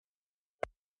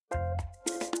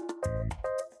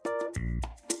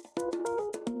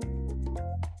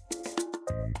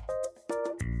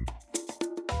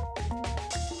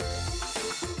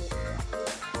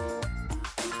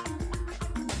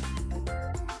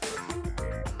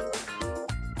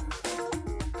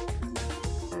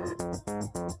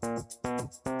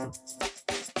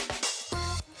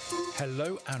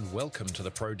Hello and welcome to the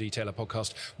Pro Detailer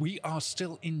podcast. We are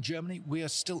still in Germany. We are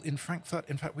still in Frankfurt.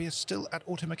 In fact, we are still at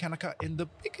Automechanica in the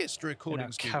biggest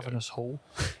recording studio. Cavernous hall.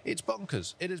 It's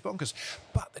bonkers. It is bonkers.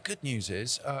 But the good news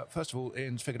is, first of all,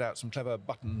 Ian's figured out some clever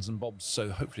buttons and bobs, so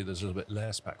hopefully there's a little bit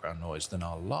less background noise than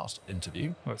our last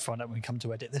interview. We'll find out when we come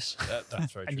to edit this.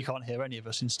 That's very And true. you can't hear any of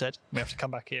us instead. We have to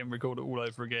come back here and record it all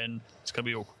over again. It's going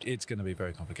to be awkward. It's going to be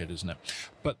very complicated, isn't it?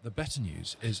 But the better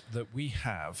news is that we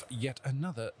have yet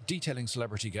another detailing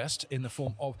celebrity guest in the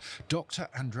form of Dr.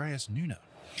 Andreas Nuner.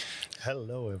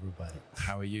 Hello, everybody.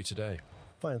 How are you today?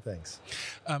 Fine, thanks.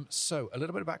 So, a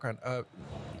little bit of background.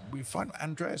 We find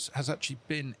Andreas has actually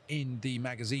been in the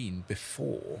magazine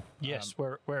before. Yes,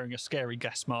 wearing a scary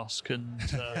gas mask and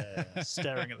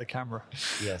staring at the camera.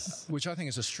 Yes. Which I think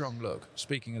is a strong look,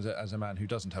 speaking as a man who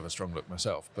doesn't have a strong look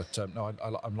myself. But no,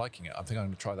 I'm liking it. I think I'm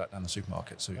going to try that down the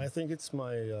supermarket soon. I think it's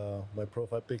my my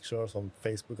profile pictures on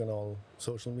Facebook and all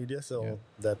social media, so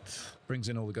that... Brings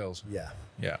in all the girls. Yeah.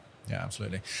 Yeah,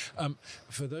 absolutely.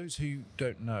 For those who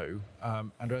don't know,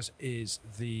 Andreas is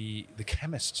the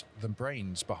chemist, the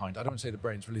brains behind. I don't want to say the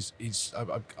brains, but he's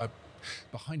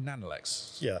behind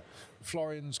Nanolex. Yeah.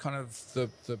 Florian's kind of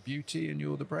the beauty, and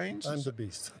you're the brains. I'm the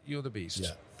beast. You're the beast.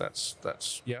 Yeah. That's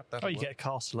Oh, you get a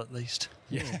castle at least.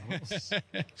 Yeah.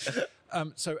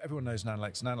 So everyone knows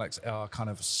Nanolex. Nanolex are kind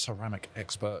of ceramic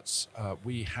experts.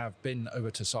 We have been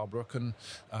over to Saarbrücken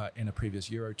in a previous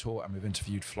Euro tour, and we've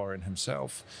interviewed Florian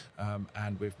himself,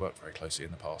 and we've worked very closely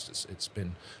in the past. It's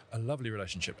been a lovely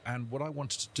relationship. And what I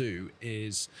wanted to do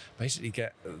is basically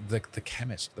get the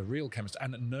chemist, the real chemist,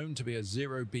 and known to be a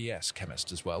zero BS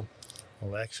chemist as well.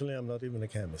 Well, actually, I'm not even a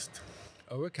chemist.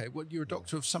 Oh, okay. Well, you're a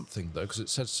doctor of something, though, because it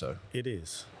says so. It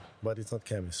is, but it's not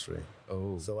chemistry.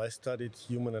 Oh. So I studied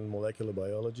human and molecular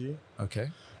biology, Okay.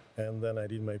 and then I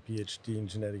did my PhD in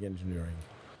genetic engineering.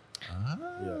 Ah.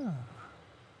 Yeah.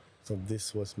 So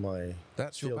this was my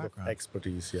That's your field of background.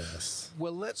 expertise, yes.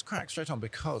 Well, let's crack straight on,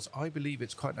 because I believe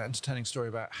it's quite an entertaining story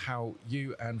about how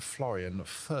you and Florian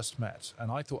first met.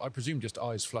 And I presumed just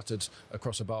eyes fluttered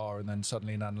across a bar and then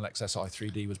suddenly Nanolex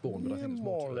Si3D was born, but I think it's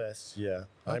more more or to it. less, yeah.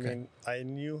 Okay. I mean, I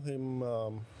knew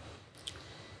him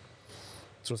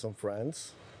through some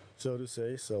friends, so to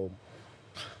say. So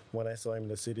when I saw him in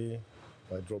the city,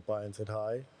 I drove by and said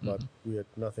hi, but we had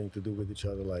nothing to do with each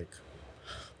other, like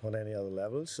on any other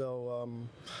level. So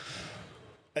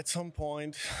at some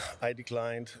point, I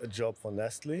declined a job for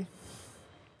Nestle,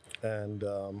 and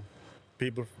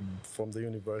people from the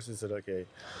university said, "Okay,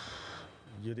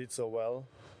 you did so well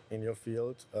in your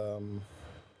field.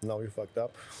 Now you fucked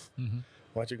up.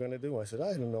 What you gonna do?" I said,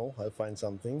 "I don't know. I'll find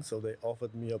something." So they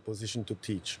offered me a position to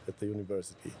teach at the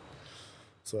university.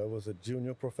 So I was a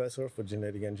junior professor for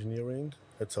genetic engineering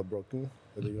at Saarbrücken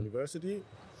at the university.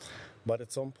 But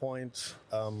at some point,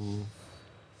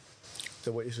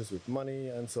 there were issues with money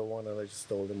and so on, and I just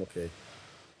told them, "Okay,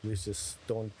 please just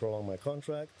don't prolong my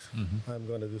contract. I'm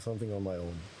going to do something on my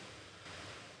own."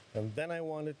 And then I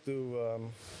wanted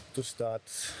to start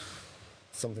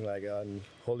something like a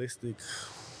holistic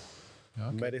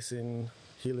medicine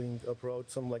healing approach,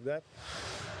 something like that.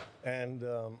 And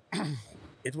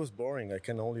it was boring. I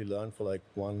can only learn for like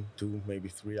 1, 2, maybe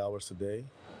 3 hours a day.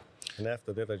 And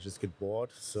after that, I just get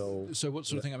bored. So what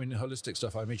sort of thing? I mean, holistic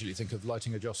stuff, I immediately think of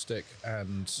lighting a joss stick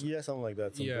and... yeah, something like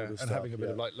that. Some Yeah, voodoo and stuff, having a bit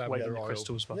of like Waving lavender the oil.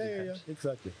 crystals above your Yeah, head.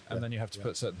 exactly. And then you have to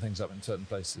put certain things up in certain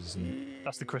places. And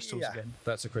That's the crystals Yeah. again.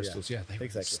 that's the crystals. Yeah, they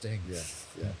Exactly. sting.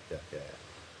 Yeah.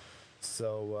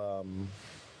 So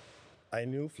I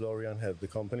knew Florian had the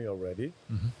company already,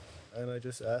 and I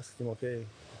just asked him, "Okay,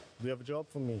 do you have a job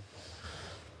for me?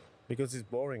 Because it's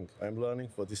boring. I'm learning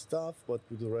for this stuff, but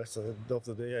with the rest of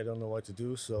the day, I don't know what to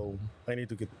do, so I need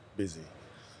to get busy."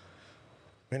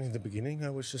 And in the beginning, I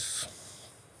was just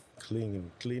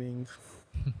cleaning,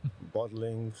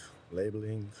 bottling,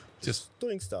 labeling, just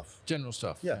doing stuff. General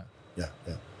stuff. Yeah.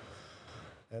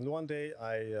 And one day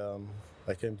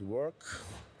I came to work,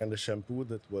 and the shampoo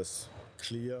that was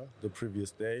clear the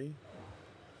previous day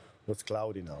was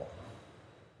cloudy now.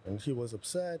 And he was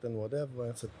upset and whatever.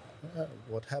 I said,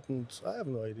 "What happened? I have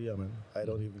no idea, man. I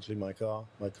don't even clean my car.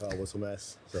 My car was a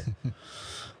mess. So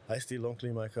I still don't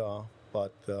clean my car."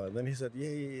 But then he said,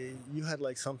 yeah, you had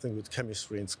like something with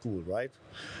chemistry in school, right?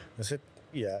 I said,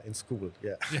 "Yeah, in school,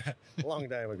 yeah. Long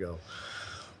time ago."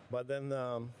 But then,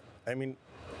 I mean,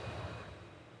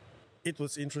 it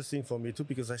was interesting for me too,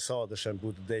 because I saw the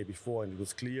shampoo the day before and it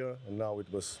was clear, and now it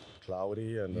was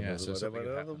cloudy and so something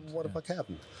had happened. what the fuck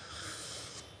happened?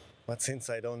 But since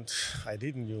I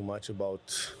didn't know much about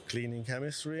cleaning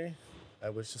chemistry, I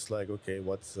was just like, okay,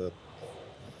 what's the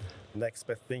next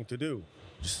best thing to do?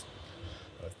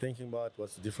 I was thinking about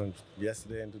what's the difference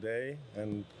yesterday and today,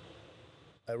 and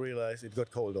I realized it got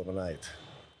cold overnight.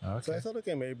 Okay. So I thought,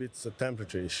 okay, maybe it's a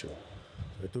temperature issue.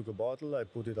 So I took a bottle, I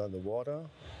put it on the water,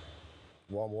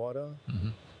 warm water,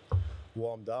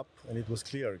 warmed up, and it was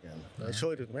clear again. I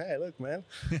showed it, hey, look, man.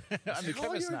 I'm the Oh,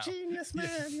 chemist you're now. a genius,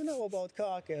 man. You know about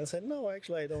car care. I said, no,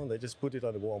 actually I don't. I just put it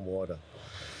on the warm water.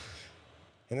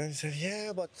 And then he said,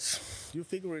 yeah, but you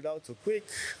figure it out so quick.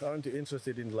 Aren't you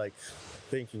interested in like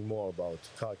thinking more about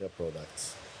car care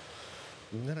products?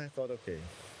 And then I thought, okay,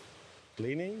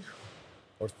 cleaning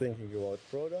or thinking about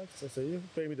products. I said, you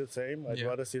pay me the same. I'd Yeah.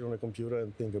 rather sit on a computer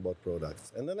and think about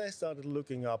products. And then I started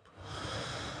looking up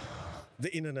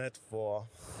the internet for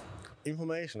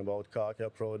information about car care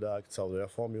products, how they are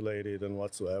formulated and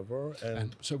whatsoever.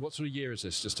 And so what sort of year is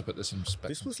this, just to put this in perspective?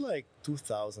 This was like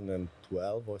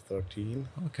 2012 or 13,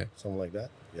 Okay. something like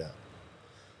that. Yeah.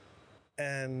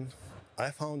 And I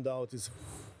found out it's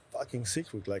fucking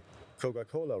secret, like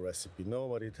Coca-Cola recipe.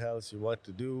 Nobody tells you what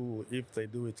to do. If they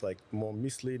do, it's like more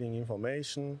misleading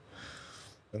information.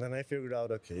 And then I figured out,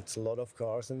 okay, it's a lot of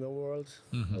cars in the world,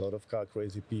 a lot of car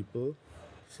crazy people,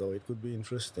 so it could be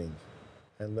interesting.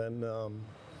 And then,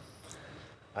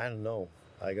 I don't know,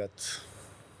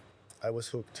 I was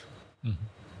hooked.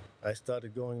 I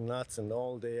started going nuts, and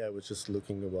all day I was just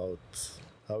looking about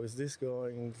how is this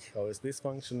going, how is this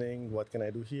functioning, what can I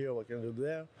do here, what can I do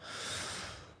there.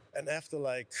 And after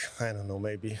like, I don't know,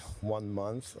 maybe 1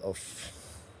 month of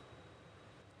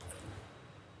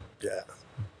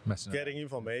Messing getting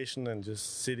information and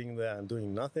just sitting there and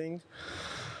doing nothing,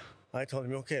 I told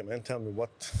him, okay, man, tell me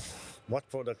what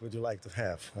product would you like to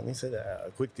have? And he said,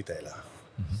 a quick detailer.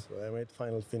 So I made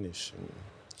Final Finish. And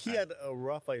he had a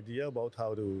rough idea about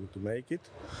how to make it.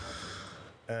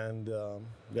 And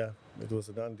it was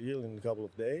a done deal in a couple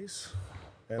of days.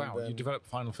 And Wow, you then developed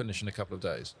Final Finish in a couple of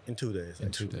days. in 2 days.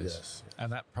 In 2 actually, days. Yes.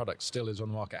 And that product still is on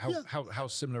the market. How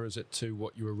similar is it to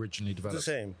what you originally developed?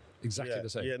 The same. Exactly Yeah, the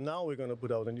same. Yeah, now we're going to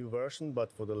put out a new version,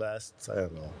 but for the last, I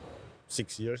don't know,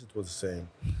 6 years, it was the same.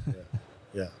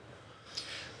 Yeah.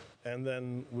 And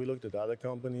then we looked at other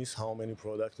companies, how many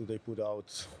products do they put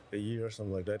out a year,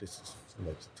 something like that. It's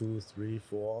like 2, 3,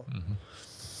 4.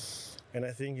 And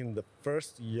I think in the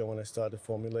first year when I started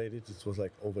formulating it was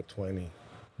like over 20.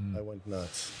 I went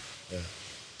nuts. Yeah.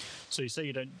 So you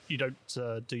say you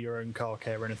don't do your own car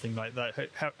care or anything like that.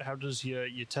 How does your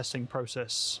testing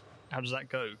process? How does that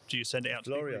go? Do you send it out to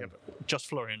people? Florian. Just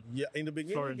Florian. Yeah, in the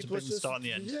beginning, Florian's it a was bit just, start and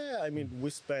the end. Yeah, I mean, we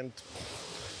spent,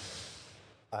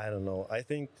 I don't know, I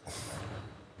think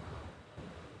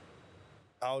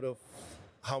out of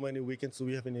how many weekends do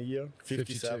we have in a year?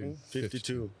 57?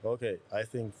 52. Okay, I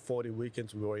think 40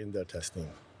 weekends we were in there testing.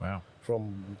 Wow.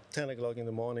 From 10 o'clock in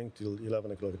the morning till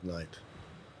 11 o'clock at night.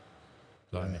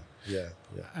 Blimey. Yeah.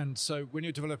 And so when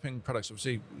you're developing products,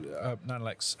 obviously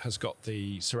Nanalex has got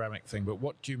the ceramic thing, but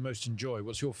what do you most enjoy?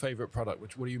 What's your favorite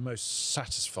product? What are you most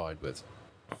satisfied with?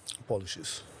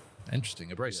 Polishes. Interesting.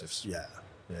 Abrasives. Yeah.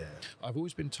 I've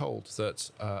always been told that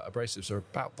abrasives are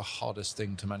about the hardest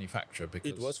thing to manufacture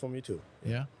because... It was for me too.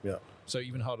 Yeah? Yeah. So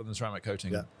even harder than ceramic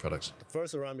coating products? The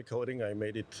first ceramic coating, I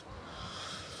made it,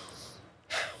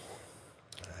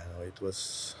 I don't know, it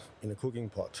was in a cooking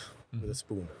pot with a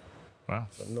spoon. Wow.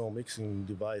 So no mixing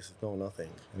device, no nothing.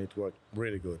 And it worked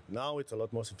really good. Now it's a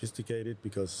lot more sophisticated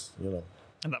because,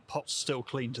 And that pot's still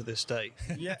clean to this day.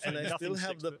 Yeah, and I Nothing still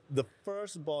have sticks to it. the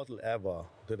first bottle ever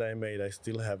that I made. I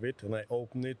still have it, and I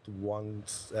open it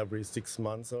once every 6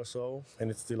 months or so, and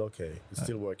it's still okay. It's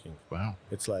still working. Wow.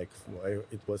 It's like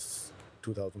it was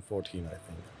 2014, I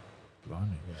think.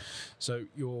 Blimey. Yeah. So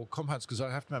your compounds, because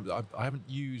I have to remember, I haven't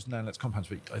used Nanalex compounds,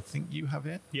 but I think you have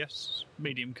it? Yes,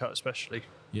 medium cut especially.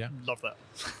 Yeah. Love that.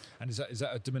 And is that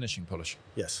a diminishing polish?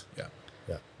 Yes. Yeah.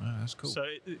 Yeah. Oh, that's cool. So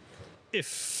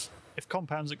if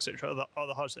compounds, etc., are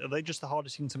the hardest, are they just the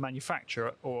hardest thing to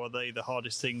manufacture, or are they the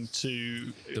hardest thing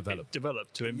to Develop.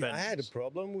 to invent? Yeah, I had a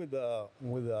problem with the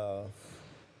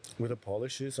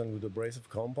polishes and with abrasive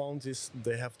compounds is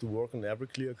they have to work on every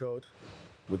clear coat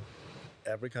with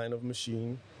every kind of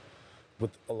machine, with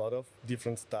a lot of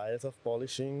different styles of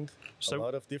polishing, a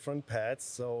lot of different pads.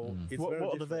 So it's What very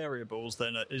are the different. variables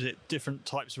then? Is it different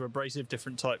types of abrasive,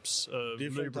 different types of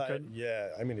lubricant?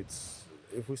 Yeah, I mean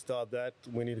if we start that,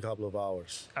 we need a couple of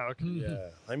hours. Oh, okay. Yeah,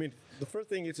 I mean the first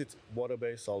thing is it's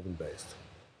water-based, solvent-based,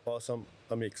 or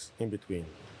a mix in between.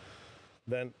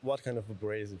 Then what kind of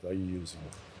abrasive are you using?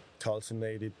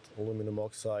 Calcinated aluminum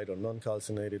oxide or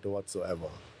non-calcinated or whatsoever.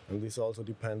 And this also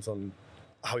depends on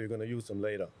how you're going to use them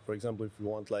later. For example, if you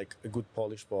want like a good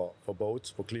polish for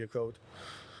boats, for clear coat,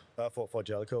 for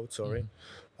gel coat, sorry,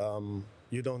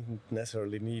 you don't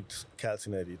necessarily need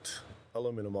calcinated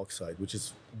aluminum oxide, which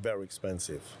is very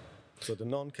expensive. So the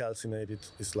non-calcinated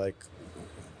is like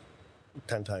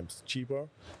 10 times cheaper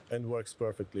and works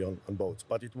perfectly on boats,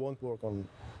 but it won't work on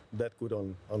that good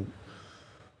on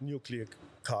nuclear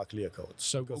car clear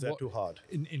coats because they're too hard.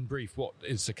 In brief, what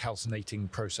is the calcinating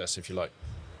process, if you like?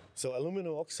 So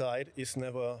aluminum oxide is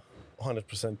never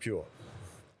 100% pure.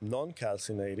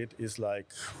 Non-calcinated is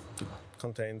like it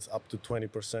contains up to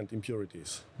 20%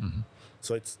 impurities. Mm-hmm.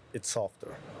 So it's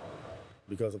softer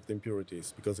because of the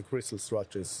impurities, because the crystal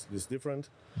structure is different.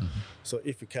 Mm-hmm. So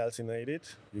if you calcinate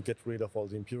it, you get rid of all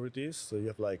the impurities. So you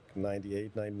have like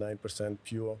 98, 99%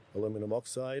 pure aluminum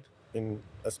oxide in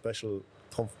a special,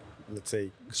 let's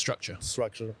say, structure.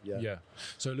 Yeah.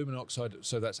 So aluminum oxide.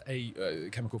 So that's a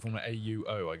chemical formula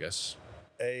AuO, I guess.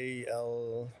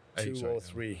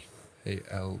 Al2O3.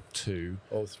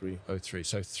 Al2O3.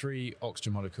 So 3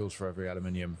 oxygen molecules for every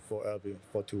aluminium. For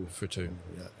two. For 2.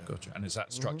 Yeah. Gotcha. And it's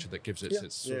that structure that gives it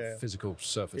its sort of physical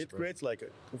surface. It creates like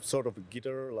a sort of a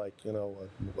gitter, like,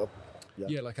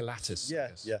 like a lattice. Yeah.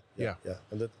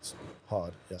 And that's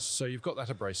hard. Yeah. So you've got that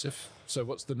abrasive. So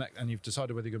what's the next? And you've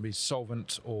decided whether you're going to be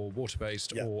solvent or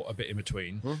water-based or a bit in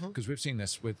between. Because we've seen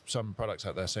this with some products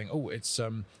out there saying, "Oh, it's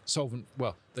solvent."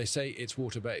 Well, they say it's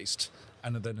water-based,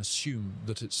 and then assume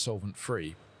that it's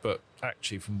solvent-free. But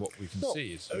actually, from what we can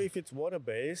see, if it's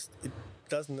water-based, it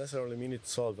doesn't necessarily mean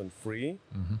it's solvent-free,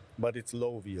 but it's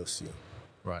low VOC.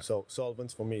 Right. So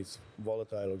solvents for me is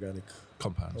volatile organic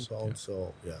compounds. Yeah.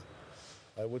 So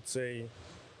I would say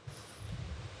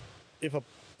if a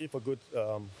good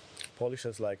polish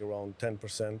has like around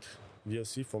 10%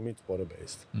 VOC, for me it's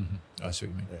water-based. I see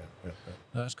what you mean. Yeah.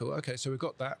 That's cool. Okay, so we've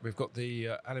got that. We've got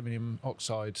the aluminium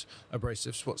oxide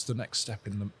abrasives. What's the next step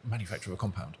in the manufacture of a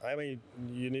compound? I mean,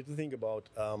 you need to think about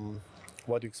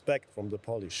what you expect from the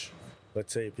polish.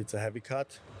 Let's say if it's a heavy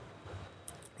cut,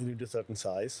 you need a certain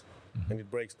size, and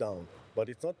it breaks down. But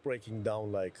it's not breaking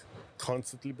down like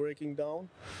constantly breaking down.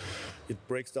 It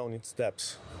breaks down in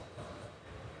steps.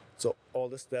 So all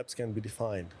the steps can be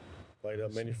defined by the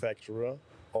manufacturer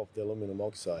of the aluminum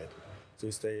oxide. So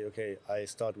you say, okay, I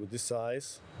start with this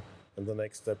size, and the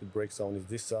next step it breaks down is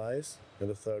this size, and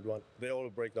the third one, they all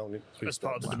break down in 3 As steps.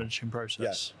 part of the diminishing process.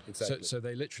 Yes, exactly. So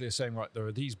they literally are saying, right, there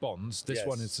are these bonds. This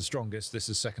one is the strongest. This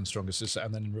is second strongest,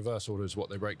 and then in reverse order is what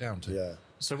they break down to. Yeah.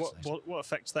 So what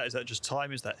affects that? Is that just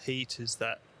time? Is that heat? Is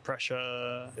that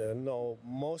pressure? No,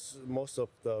 most of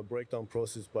the breakdown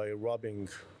process by rubbing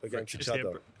against each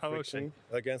other. Friction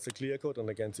against the clear coat and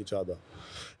against each other.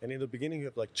 And in the beginning you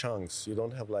have like chunks. You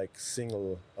don't have like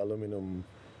single aluminum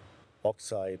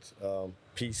oxide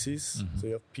pieces. So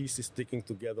you have pieces sticking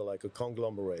together like a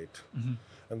conglomerate.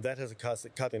 And that has a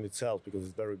cut in itself because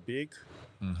it's very big,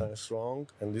 kind of strong.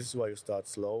 And this is why you start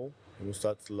slow. When you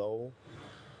start slow,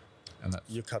 and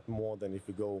you cut more than if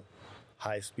you go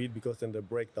high speed, because then they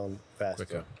break down faster.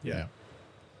 Quicker. Yeah.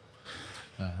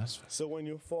 So when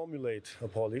you formulate a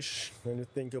polish, then you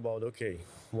think about, okay,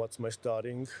 what's my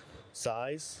starting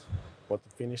size, what's the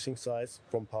finishing size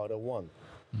from powder 1.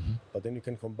 But then you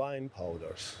can combine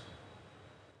powders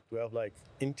to have like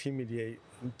intermediate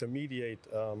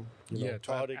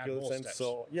particles, and steps.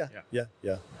 so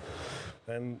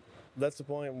and that's the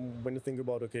point when you think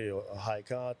about, okay, a high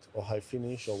cut or high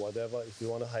finish or whatever. If you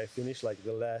want a high finish, like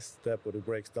the last step where it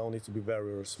breaks down needs to be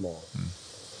very, very small.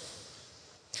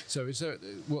 So is there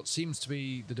what seems to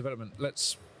be the development?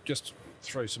 Let's just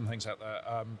throw some things out there.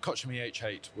 Kochum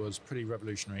EH8 was pretty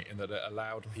revolutionary in that it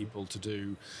allowed people to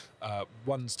do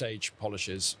one-stage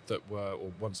polishes that were,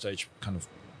 or one-stage kind of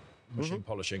machine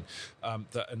polishing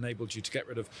that enabled you to get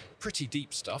rid of pretty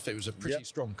deep stuff. It was a pretty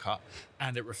strong cut,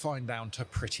 and it refined down to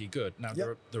pretty good. Now,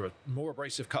 there are more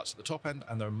abrasive cuts at the top end,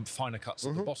 and there are finer cuts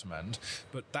at the bottom end,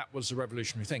 but that was a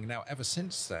revolutionary thing. Now, ever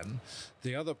since then,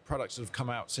 the other products that have come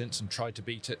out since and tried to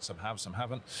beat it, some have, some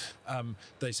haven't,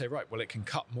 they say, right, well, it can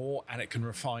cut more and it can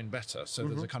refine better. So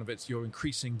there's a kind of, you're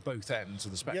increasing both ends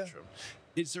of the spectrum.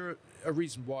 Is there a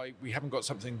reason why we haven't got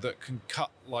something that can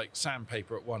cut like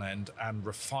sandpaper at one end and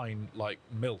refine like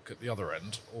milk at the other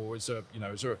end, or is there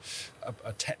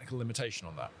a technical limitation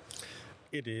on that?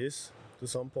 It is to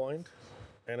some point,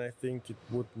 and I think it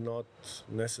would not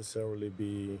necessarily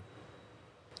be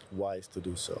wise to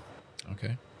do so.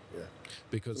 Okay. Yeah.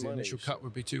 Because the initial cut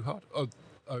would be too hard. Oh,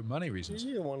 money reasons.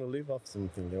 You want to live off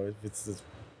something, if it's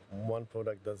one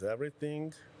product does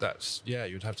everything.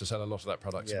 You'd have to sell a lot of that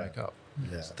product to make up.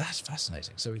 Yeah. So that's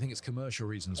fascinating. So we think it's commercial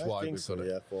reasons why we've got it.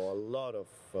 Yeah, for a lot of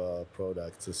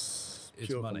products, it's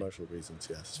pure money. commercial reasons,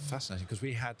 yes. It's fascinating because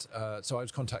we had, so I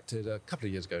was contacted a couple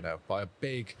of years ago now by a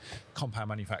big compound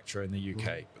manufacturer in the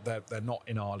UK. But they're not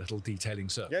in our little detailing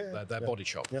circle. They're body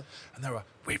shop. Yeah. And they were,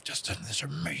 we've just done this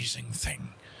amazing thing.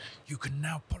 You can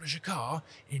now polish a car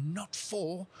in not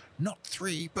 4, not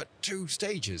 3, but 2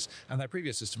 stages. And their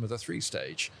previous system was a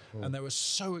 3-stage. And they were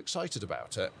so excited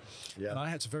about it. Yeah. And I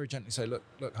had to very gently say, look,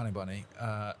 Honey Bunny,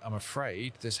 I'm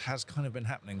afraid this has kind of been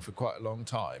happening for quite a long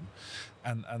time.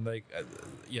 And they,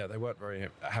 they weren't very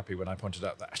happy when I pointed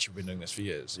out that actually we've been doing this for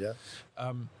years. Yeah.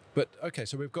 But okay,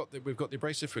 so we've got the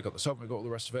abrasive, we've got the solvent, we've got all the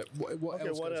rest of it. What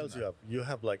else you have? You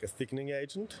have like a thickening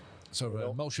agent. So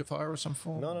a emulsifier or some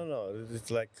form? No.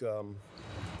 It's like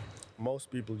most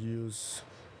people use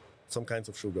some kinds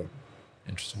of sugar.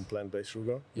 Interesting. Plant-based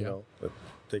sugar. You know, that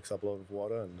takes up a lot of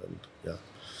water and yeah.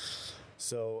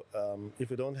 So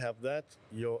if you don't have that,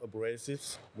 your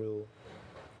abrasives will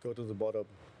go to the bottom.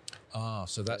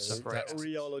 So that's a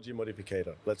rheology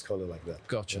modificator. Let's call it like that.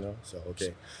 Gotcha. You know? So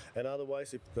okay. And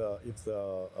otherwise, if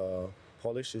the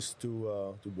polish is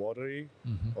too watery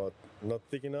or not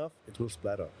thick enough, it will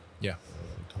splatter. Yeah.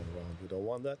 Turn around. You don't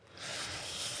want that.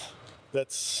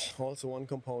 That's also one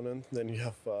component. Then you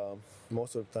have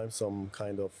most of the time some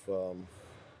kind of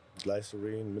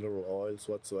glycerine, mineral oils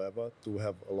whatsoever to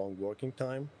have a long working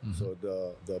time, so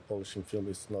the polishing film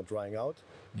is not drying out.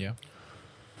 Yeah.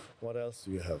 What else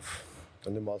do you have?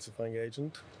 An emulsifying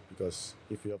agent, because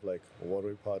if you have like a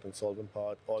watery part and solvent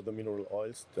part, or the mineral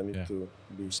oils, they need to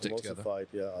be emulsified.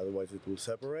 Yeah, otherwise it will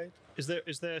separate.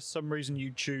 Is there some reason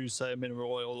you choose, say, a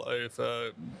mineral oil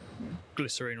over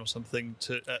glycerine or something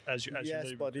to as you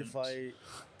yes, but if I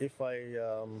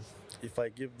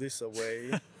give this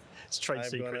away, it's trade I'm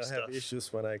secret going to stuff. have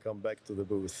issues when I come back to the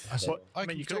booth. I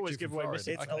mean, you can always give away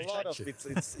missing. It's a lot of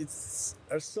it's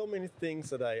there's so many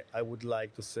things that I would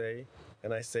like to say,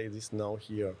 and I say this now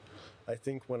here. I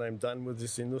think when I'm done with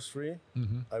this industry,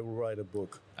 I will write a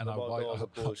book about all the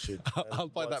bullshit. I'll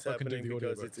buy that book and do the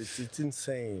audio book. It's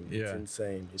insane. Yeah. It's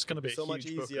insane. It's going to be so much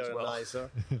easier and nicer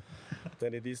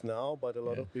than it is now, but a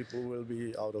lot of people will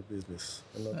be out of business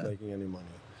and not making any money.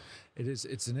 It is.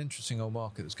 It's an interesting old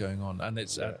market that's going on, and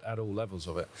it's at all levels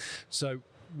of it. So,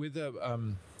 with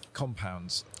the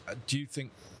compounds, do you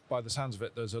think, by the sounds of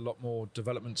it, there's a lot more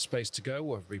development space to go,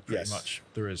 or have we pretty much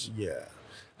there is? Yeah,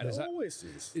 and there always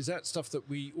is. Is that stuff that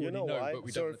we already know, but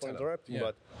we Sorry don't for interrupting,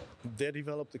 but they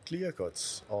develop the clear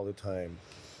cuts all the time,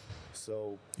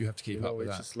 so you have to keep up with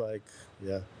that. It's just like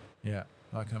yeah,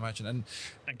 I can imagine, and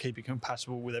keep it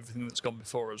compatible with everything that's gone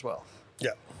before as well.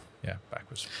 Yeah,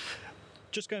 backwards.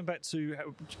 Just going back to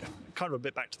kind of a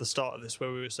bit back to the start of this,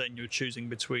 where we were saying you were choosing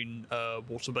between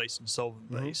water-based and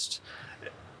solvent-based.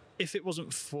 If it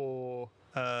wasn't for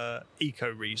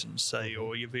eco reasons, say,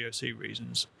 or your VOC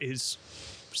reasons, is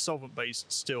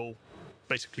solvent-based still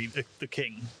basically the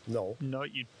king? No,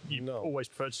 you always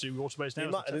prefer to do water-based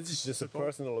now. This is just a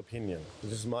personal opinion.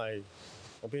 This is my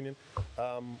opinion.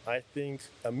 I think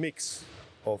a mix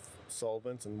of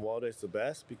solvents and water is the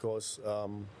best because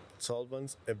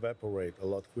solvents evaporate a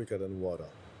lot quicker than water,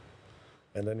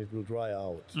 and then it will dry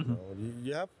out.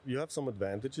 You have some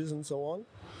advantages and so on,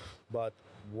 but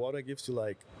water gives you,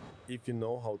 like, if you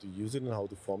know how to use it and how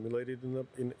to formulate it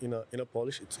in a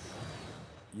polish,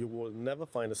 you will never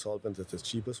find a solvent that's as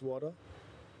cheap as water,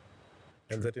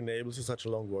 and that enables you such a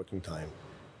long working time.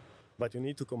 But you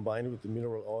need to combine it with the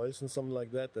mineral oils and something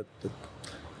like that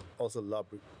also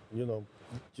you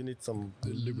need some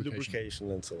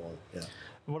lubrication and so on. Yeah.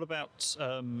 And what about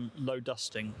low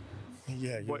dusting?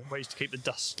 Yeah. Ways to keep the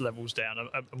dust levels down.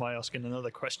 Am I asking another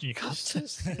question you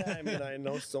can't? I mean, I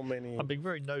know so many. I'm being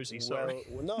very nosy. Sorry.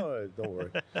 No, don't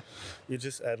worry. You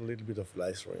just add a little bit of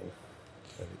glycerine,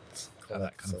 and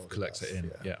that kind of collects it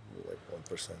in. Yeah, like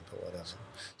 1% or whatever.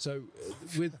 So,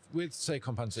 with say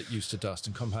compounds that used to dust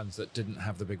and compounds that didn't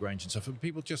have the big range and stuff, are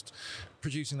people just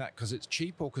producing that because it's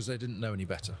cheap or because they didn't know any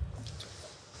better?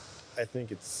 I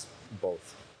think it's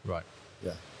both. Right.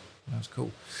 Yeah. That's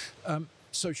cool.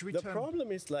 So should we? The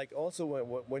problem is, like, also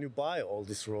when you buy all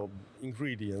these raw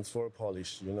ingredients for a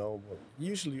polish,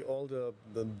 usually all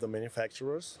the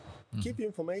manufacturers keep you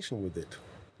information with it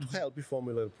to help you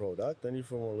formulate a product. And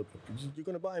you're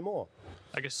going to buy more.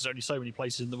 I guess there's only so many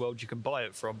places in the world you can buy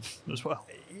it from as well.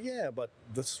 Yeah, but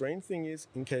the strange thing is,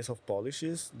 in case of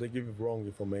polishes, they give you wrong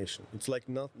information. It's like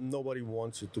nobody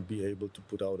wants you to be able to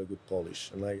put out a good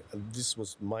polish. And this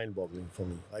was mind-boggling for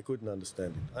me. I couldn't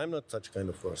understand it. I'm not such kind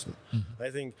of person. I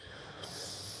think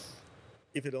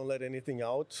if you don't let anything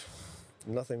out,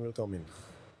 nothing will come in.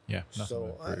 Yeah. Nothing So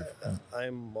will improve.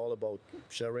 I'm all about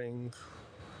sharing.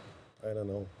 I don't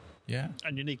know. Yeah.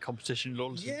 And you need competition in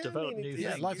order to Yeah, I develop mean, new it-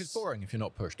 Yeah, things. life is boring if you're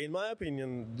not pushed. In my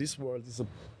opinion, this world is a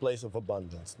place of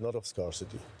abundance, not of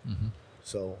scarcity.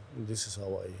 So this is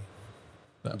how I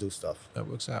That- do stuff. That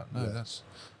works out. No, Yeah.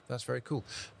 that's very cool.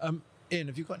 Ian,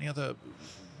 have you got any other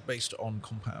based on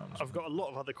compounds? I've got a lot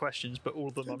of other questions, but all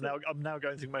of them I'm now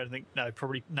going through my head and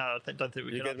think don't think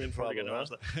we You can. get me in probably trouble, going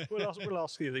to answer that. We'll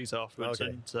ask you these afterwards,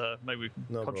 Okay. and maybe we can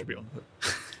No contribute on it.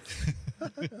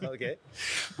 Okay.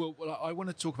 Well, I want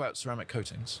to talk about ceramic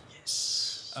coatings.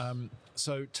 Yes.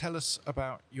 So tell us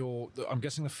about I'm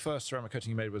guessing the first ceramic coating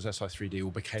you made was SI3D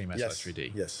or became Yes.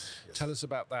 SI3D. Yes. Tell us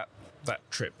about that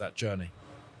trip, that journey.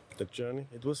 The journey.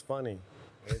 It was funny.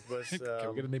 It was. Okay,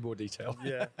 we're going to need more detail.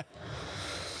 Yeah.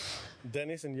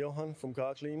 Dennis and Johan from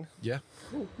Car Clean Yeah.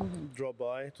 dropped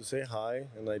by to say hi,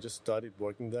 and I just started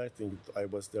working there. I think I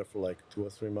was there for like 2 or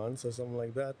 3 months or something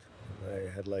like that. I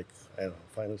had like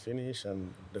final finish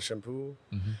and the shampoo,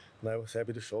 and I was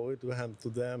happy to show it to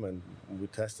them, and we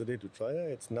tested it. We tried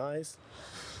it. It's nice.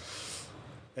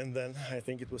 And then I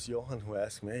think it was Johan who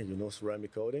asked me, "Hey, you know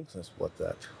ceramic coatings?" I said, "What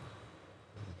that?"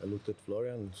 I looked at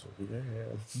Florian and said,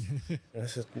 yeah. And I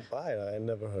said, I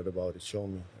never heard about it. Show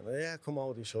me. And yeah, come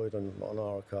out and show it on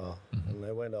our car. And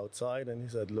I went outside and he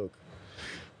said, look,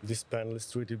 this panel is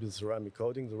treated with ceramic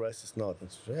coating, the rest is not. And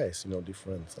I said, yeah, I see no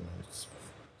difference. And it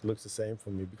looks the same for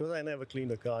me. Because I never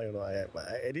cleaned a car,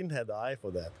 I didn't have the eye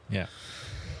for that. Yeah.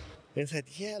 And he said,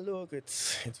 yeah, look,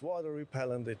 it's water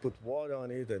repellent. They put water on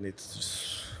it and it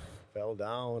just fell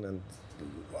down and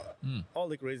all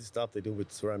the crazy stuff they do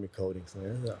with ceramic coatings. And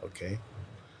I said, okay.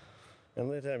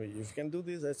 And they tell me, if you can do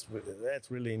this,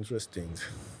 that's really interesting.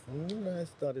 And I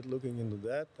started looking into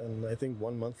that, and I think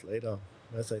 1 month later,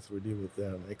 SI3D was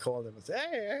there, and I called them and said,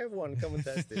 hey, I have one, come and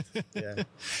test it. Yeah.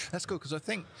 That's cool because I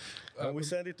think And we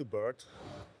sent it to Bert,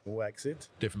 who wax it.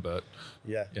 different bird.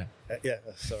 Yeah. Yeah.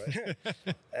 Sorry.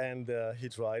 And he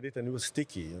tried it, and it was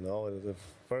sticky, The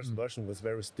first version was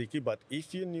very sticky, but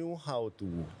if you knew how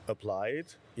to apply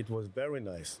it, it was very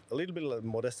nice. A little bit like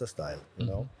Modesta style,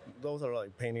 Those are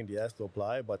like pain in the ass to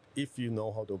apply, but if you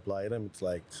know how to apply them, it's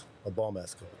like a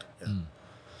bomb-ass coat. Yeah.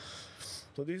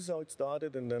 So this is how it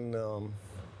started, and then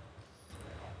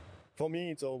for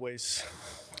me, it's always,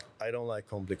 I don't like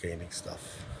complicating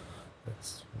stuff.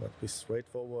 It's must be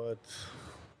straightforward.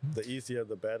 The easier,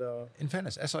 the better. In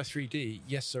fairness, SI3D,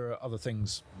 yes, there are other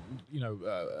things,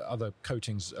 other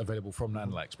coatings available from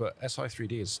Nanlex, but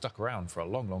SI3D has stuck around for a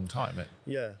long, long time.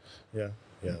 Yeah.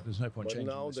 There's no point But changing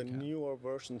now this the account. newer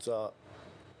versions are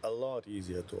a lot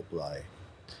easier to apply.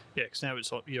 Yeah, because now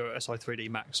it's on your SI3D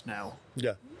Max now.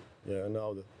 Yeah,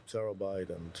 now the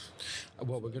terabyte and...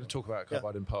 Well, we're going to talk about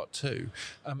carbide in part 2.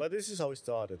 But this is how it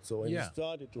started. So when Yeah. it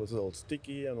started, it was all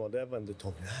sticky and whatever, and they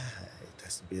told me, it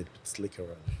has to be a bit slicker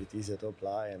and a bit easier to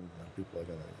apply, and people are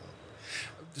going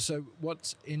to... So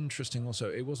what's interesting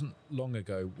also, it wasn't long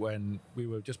ago when we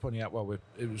were just pointing out,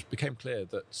 became clear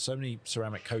that so many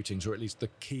ceramic coatings, or at least the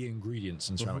key ingredients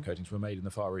in ceramic coatings, were made in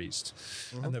the Far East,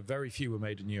 and that very few were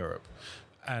made in Europe.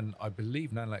 And I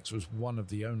believe Nanlex was one of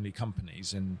the only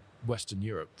companies in Western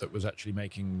Europe that was actually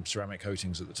making ceramic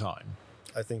coatings at the time.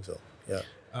 I think so, yeah.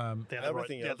 They had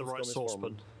Everything else the was right coming from-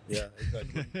 saucepan. Yeah,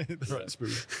 exactly. The right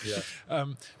spoon. Yeah.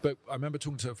 But I remember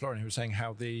talking to Florian, who was saying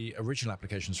how the original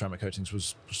application of ceramic coatings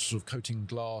was sort of coating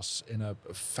glass in a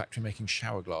factory making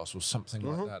shower glass or something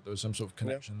like that. There was some sort of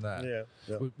connection there.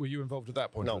 Yeah. Were you involved at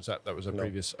that point? No. Or was that was a No.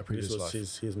 previous This was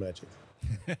life? his magic.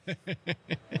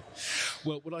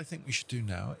 Well, what I think we should do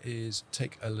now is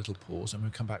take a little pause, and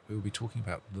when we come back, we will be talking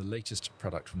about the latest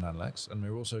product from Nanlex, and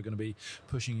we're also going to be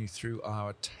pushing you through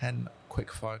our 10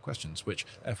 quick fire questions, which,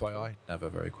 FYI, never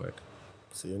very quick.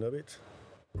 See you in a bit.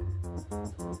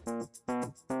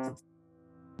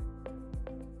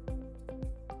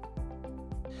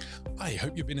 I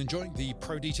hope you've been enjoying the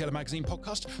Pro Detailer Magazine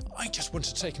podcast. I just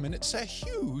wanted to take a minute to say a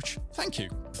huge thank you.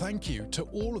 Thank you to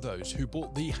all of those who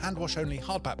bought the hand wash only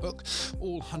hardback book,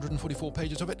 all 144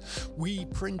 pages of it. We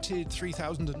printed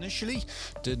 3,000 initially,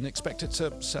 didn't expect it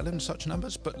to sell in such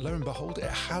numbers, but lo and behold,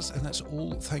 it has, and that's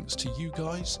all thanks to you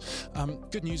guys.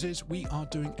 Good news is we are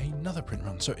doing another print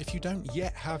run, so if you don't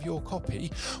yet have your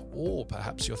copy, or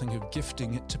perhaps you're thinking of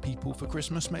gifting it to people for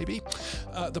Christmas maybe,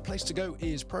 the place to go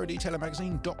is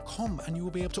prodetailermagazine.com, and you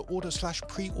will be able to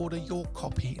order/pre-order your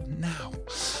copy now.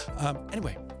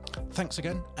 Anyway, thanks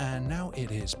again, and now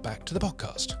it is back to the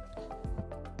podcast.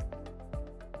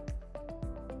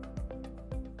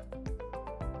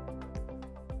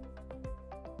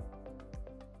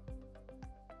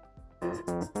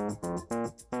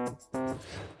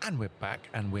 And we're back,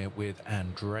 and we're with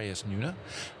Andreas Neuner,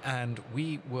 and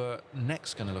we were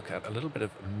next going to look at a little bit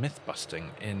of myth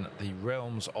busting in the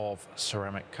realms of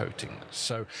ceramic coating.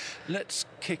 So let's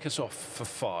kick us off for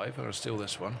 5. I'll steal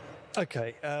this one.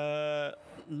 Okay,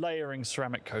 layering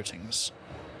ceramic coatings.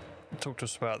 Talk to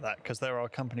us about that, because there are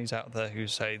companies out there who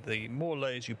say the more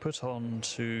layers you put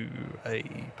onto a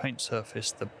paint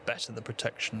surface, the better the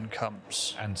protection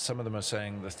comes. And some of them are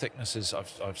saying the thicknesses.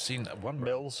 I've seen one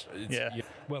Mils, yeah.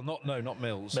 Well, not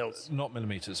mils. Not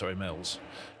millimeters. Sorry, mils.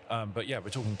 But yeah, we're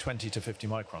talking 20 to 50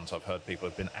 microns. I've heard people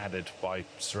have been added by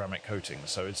ceramic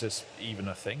coatings. So is this even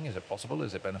a thing? Is it possible?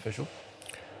 Is it beneficial?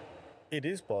 It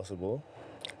is possible,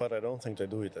 but I don't think they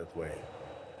do it that way.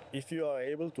 If you are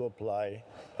able to apply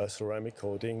a ceramic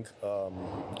coating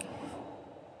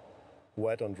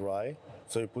wet on dry,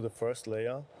 so you put the first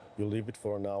layer, you leave it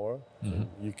for an hour,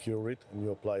 you cure it, and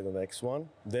you apply the next one,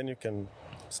 then you can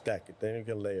stack it, then you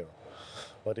can layer.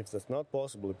 But if that's not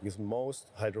possible, because most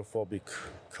hydrophobic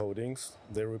coatings,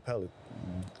 they repel it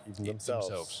even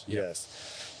themselves. Yeah. Yes.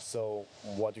 So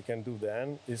what you can do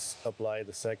then is apply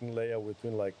the second layer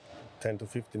within like 10 to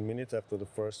 15 minutes after the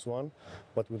first one.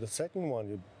 But with the second one,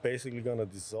 you're basically going to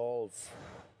dissolve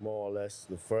more or less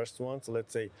the first one. So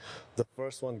let's say the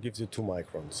first one gives you 2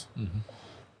 microns.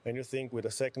 And you think with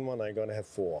the second one, I'm going to have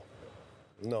 4.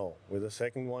 No, with the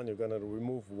second one, you're going to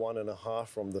remove 1.5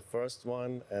 from the first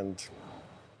one and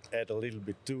add a little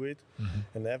bit to it.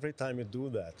 And every time you do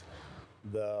that,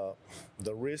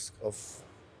 the risk of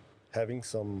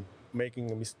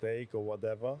making a mistake or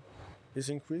whatever is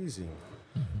increasing.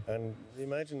 And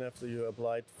imagine after you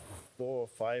applied 4 or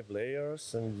 5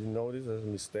 layers and you notice there's a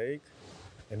mistake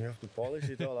and you have to polish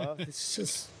it all off. It's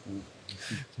just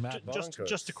mad.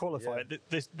 Just to qualify,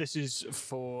 this is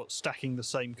for stacking the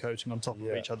same coating on top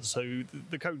of each other. So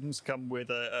the coatings come with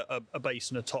a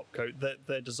base and a top coat.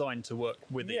 They're designed to work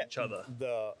with each other.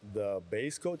 The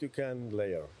base coat you can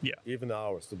layer. Yeah. Even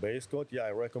ours, the base coat, I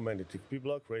recommend it. If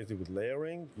people are crazy with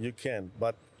layering, you can.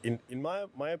 But in my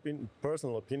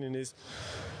personal opinion is,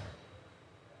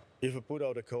 if you put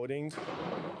out a coating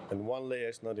and 1 layer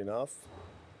is not enough,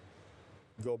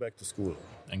 go back to school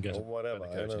and get or whatever.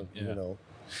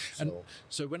 And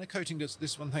so when a coating does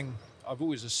this, one thing I've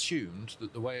always assumed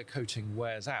that the way a coating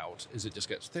wears out is it just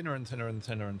gets thinner and thinner and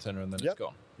thinner and thinner, and then it's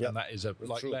gone. And that is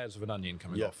like true. layers of an onion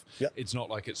coming off. It's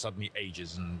not like it suddenly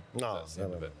ages and that's the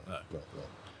end of it. No.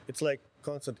 It's like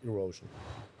constant erosion.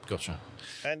 Gotcha.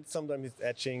 And sometimes it's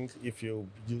etching if you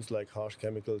use like harsh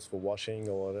chemicals for washing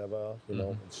or whatever,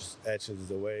 it just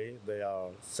etches away. They are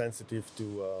sensitive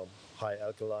to high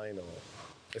alkaline or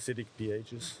acidic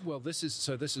pHs. Well, this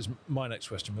is my next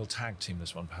question. We'll tag team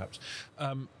this one perhaps.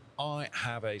 I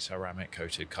have a ceramic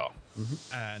coated car,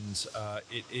 and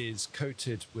it is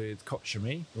coated with cote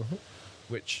chimie,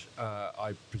 which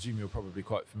I presume you're probably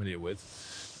quite familiar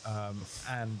with.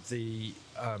 And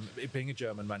it being a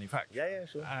German manufacturer. Yeah,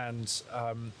 sure. And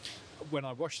when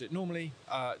I washed it normally,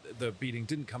 the beading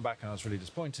didn't come back, and I was really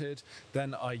disappointed.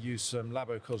 Then I used some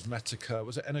Labo Cosmetica.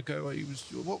 Was it Energo? I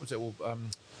used, what was it?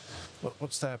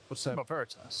 What's their? Not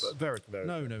Veritas.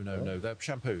 No. Their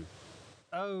shampoo.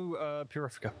 Oh,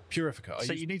 Purifica. Purifica.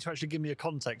 So you need to actually give me a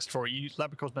context for it. You use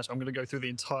Labo Cosmetica. I'm going to go through the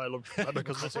entire Labo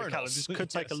Cosmetica calendar. This could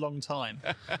take a long time.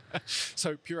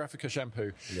 So Purifica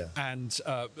shampoo. Yeah. And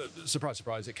surprise,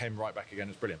 surprise, it came right back again.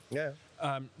 It's brilliant. Yeah.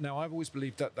 Now, I've always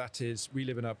believed that we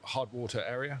live in a hard water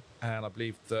area, and I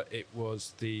believe that it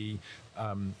was the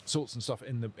salts and stuff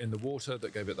in the water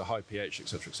that gave it the high pH,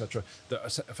 etc.,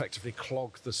 that effectively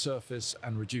clogged the surface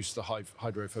and reduced the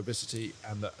hydrophobicity,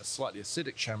 and that a slightly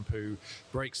acidic shampoo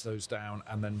breaks those down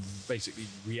and then basically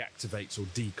reactivates or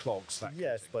declogs that.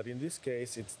 Yes, but in this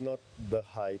case, it's not the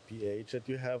high pH that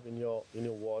you have in your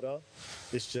water.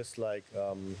 It's just like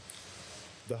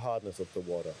the hardness of the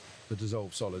water. The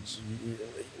dissolved solids.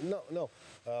 No.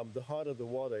 The harder the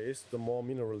water is, the more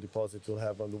mineral deposits you'll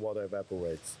have when the water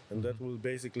evaporates. And that will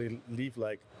basically leave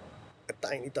like a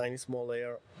tiny, tiny small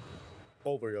layer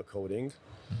over your coating.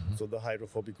 So the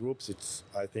hydrophobic groups, it's,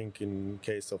 I think in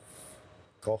case of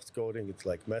Koch's coating, it's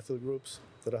like methyl groups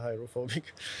that are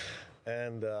hydrophobic.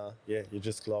 And you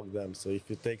just clog them. So if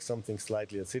you take something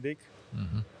slightly acidic,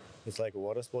 it's like a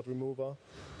water spot remover,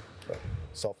 a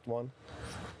soft one.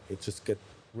 It just gets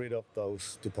rid of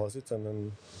those deposits, and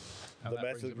then And the that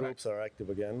brings methyl it back. groups are active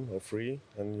again or free,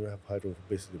 and you have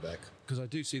hydrophobicity back. Because I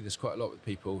do see this quite a lot with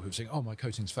people who've saying, "Oh, my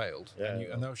coating's failed," Yeah, and, yeah.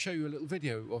 and they'll show you a little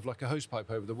video of like a hose pipe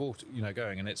over the water,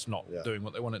 going, and it's not Yeah. doing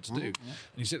what they want it to do. And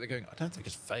you sit there going, "I don't think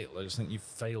it's failed. I just think you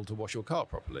failed to wash your car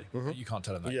properly." You can't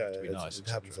tell them that. You have to be nice. it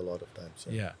happens a lot of times.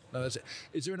 Yeah, no, that's it.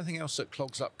 Is there anything else that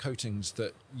clogs up coatings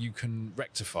that you can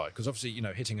rectify? Because obviously,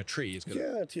 hitting a tree is going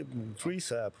to... Yeah, tree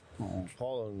sap,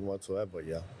 pollen whatsoever,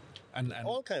 yeah. And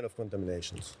All kind of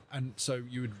contaminations. and so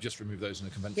you would just remove those in a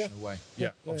conventional way?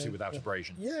 Yeah, obviously without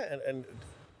abrasion. Yeah, and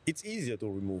it's easier to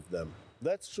remove them.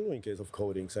 That's true in case of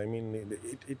coatings. I mean,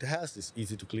 it has this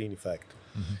easy to clean effect.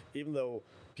 Even though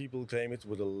people claim it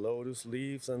with the lotus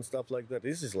leaves and stuff like that,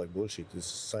 this is like bullshit. This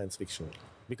is science fiction.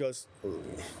 Because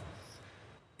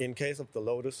in case of the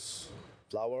lotus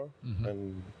flower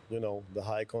and, the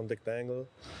high contact angle,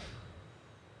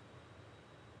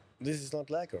 this is not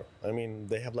lacquer. I mean,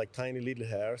 they have like tiny little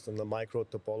hairs and the micro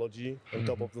topology on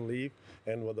top of the leaf,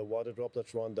 and when the water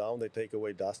droplets run down, they take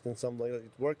away dust and something like that.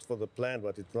 It works for the plant,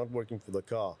 but it's not working for the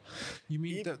car. You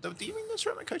mean do you mean the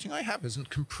ceramic coating I have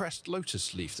isn't compressed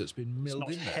lotus leaf that's been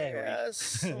milled in there? Yes,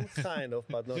 some kind of,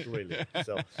 but not really.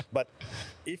 So, but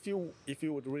if you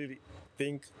would really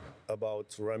think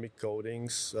about ceramic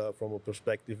coatings from a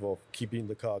perspective of keeping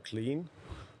the car clean,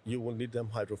 you will need them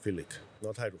hydrophilic,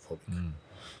 not hydrophobic.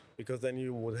 Because then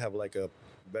you would have like a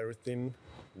very thin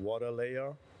water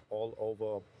layer all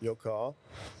over your car,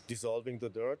 dissolving the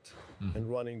dirt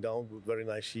and running down with very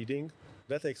nice sheeting.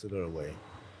 That takes the dirt away.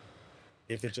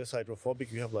 If it's just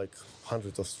hydrophobic, you have like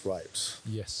hundreds of stripes.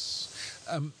 Yes.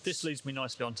 This leads me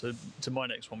nicely on to my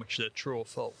next one, which is true or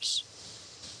false.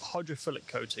 Hydrophilic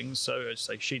coatings, so as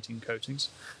say sheeting coatings,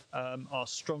 are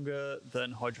stronger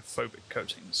than hydrophobic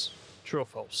coatings. True or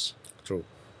false? True.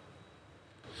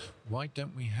 Why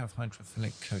don't we have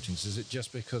hydrophilic coatings? Is it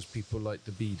just because people like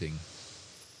the beading?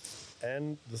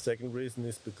 And the second reason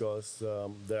is because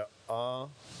there are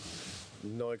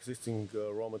no existing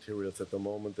raw materials at the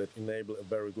moment that enable a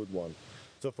very good one.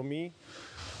 So for me,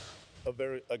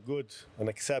 a good and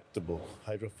acceptable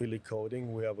hydrophilic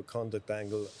coating, we have a contact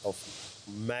angle of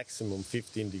maximum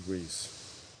 15 degrees,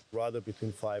 rather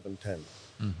between 5 and 10.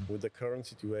 With the current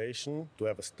situation, to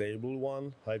have a stable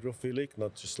one, hydrophilic,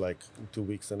 not just like 2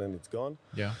 weeks and then it's gone,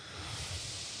 Yeah.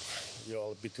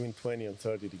 you're between 20 and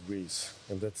 30 degrees,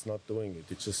 and that's not doing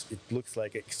it. It looks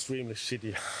like extremely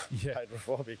shitty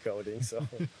hydrophobic coating. So,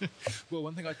 Well,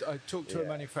 one thing I talked to a Yeah.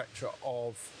 manufacturer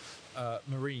of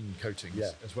marine coatings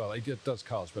as well. He does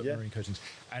cars, but Yeah. marine coatings.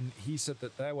 And he said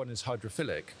that their one is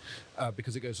hydrophilic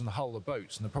because it goes on the hull of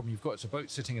boats. And the problem you've got is a boat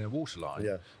sitting in a waterline.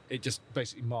 Yeah. It just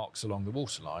basically marks along the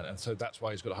waterline. And so that's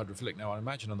why he's got a hydrophilic. Now, I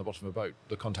imagine on the bottom of a boat,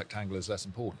 the contact angle is less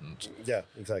important. yeah,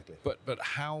 exactly. But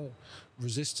how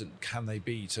resistant can they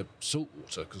be to salt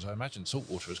water? Because I imagine salt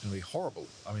water is going to be horrible.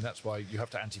 I mean, that's why you have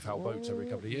to anti-foul boats every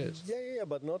couple of years. Yeah,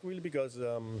 but not really, because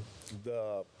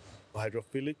the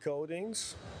hydrophilic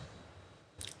coatings,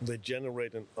 they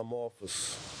generate an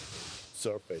amorphous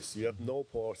surface. You have no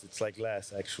pores. It's like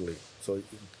glass, actually. So it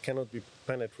cannot be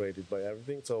penetrated by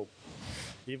everything. So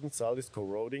even salt is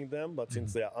corroding them, but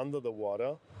since they are under the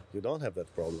water, you don't have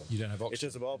that problem. You don't have oxygen. It's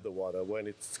just above the water. When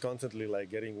it's constantly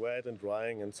like getting wet and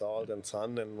drying and salt and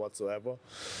sun and whatsoever,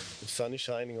 if sun is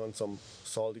shining on some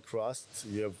salty crust,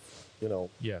 you have,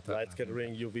 Yeah, that light happens.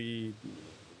 scattering, UV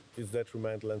is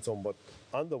detrimental and so on. But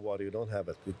underwater, you don't have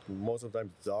it. Most of the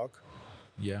time, it's dark.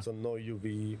 Yeah. So no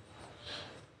UV.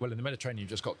 Well, in the Mediterranean, you've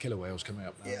just got killer whales coming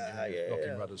up now,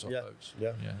 knocking rudders off those.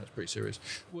 Yeah. Yeah, that's pretty serious.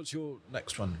 What's your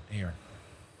next one, Aaron?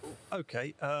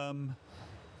 Okay.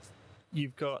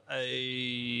 You've got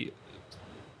a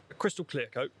crystal clear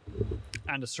coat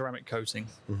and a ceramic coating.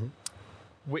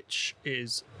 Which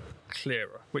is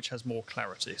clearer? Which has more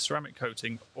clarity? Ceramic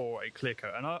coating or a clear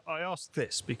coat? And I ask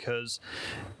this because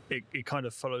it kind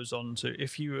of follows on to,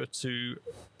 if you were to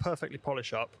perfectly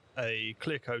polish up a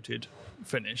clear coated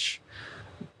finish,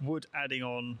 would adding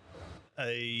on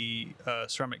a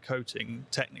ceramic coating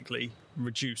technically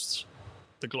reduce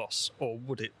the gloss, or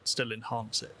would it still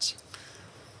enhance it?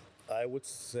 I would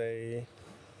say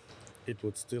it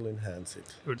would still enhance it.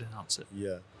 It would enhance it.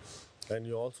 Yeah. And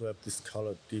you also have this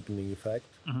color deepening effect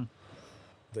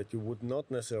that you would not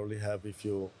necessarily have if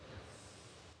you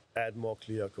add more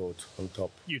clear coat on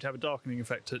top. You'd have a darkening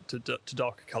effect to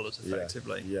darker colours,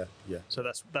 effectively. Yeah. So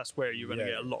that's where you're going to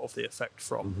Yeah. get a lot of the effect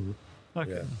from.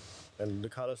 Okay. Yeah. And the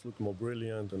colors look more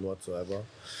brilliant and whatsoever.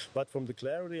 But from the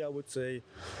clarity, I would say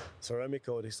ceramic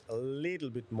coat is a little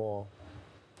bit more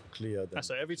clear than.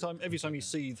 So every time you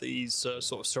see these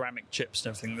sort of ceramic chips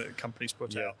and everything that companies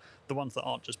put out, the ones that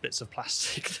aren't just bits of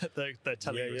plastic that they're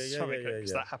telling you is ceramic,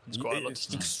 because that happens quite a lot.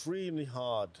 It's extremely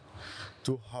hard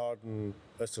to harden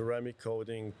a ceramic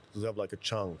coating to have like a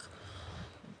chunk.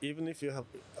 Even if you have,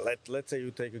 let's say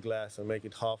you take a glass and make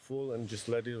it half full and just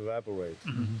let it evaporate,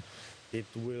 it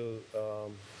will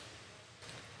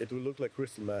look like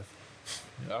crystal meth.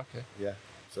 Okay. Yeah.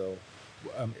 So.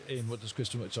 Ian, what does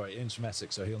crystal? Sorry, Ian's from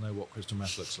Essex, so he'll know what crystal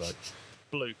meth looks like.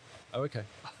 Blue. Oh, okay.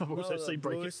 I've also seen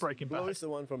Breaking Bad. Blue is the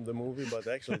one from the movie, but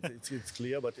actually it's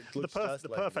clear, but it looks just the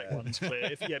like perfect one's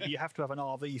clear. But you have to have an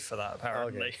RV for that,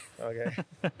 apparently. Okay.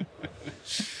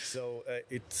 So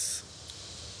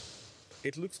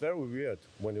it looks very weird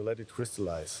when you let it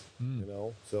crystallize, you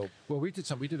know. So we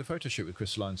did a photo shoot with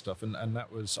crystalline stuff, and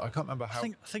that was, I can't remember how.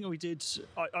 I think we did.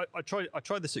 I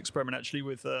tried this experiment actually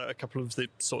with a couple of the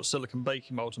sort of silicon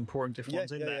baking molds and pouring different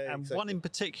ones in there, and exactly. one in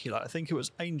particular, I think it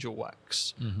was angel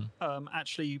wax,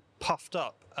 actually puffed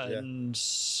up, and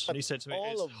he said to me,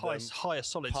 all it's higher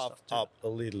solid puffed stuff up a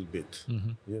little bit,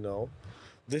 you know.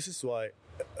 This is why.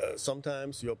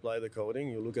 Sometimes you apply the coating,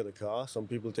 you look at the car, some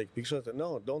people take pictures, and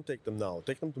no, don't take them now,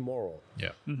 take them tomorrow.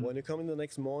 Yeah. When you come in the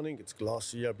next morning, it's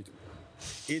glossier.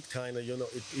 It kind of,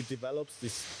 it develops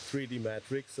this 3D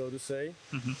matrix, so to say,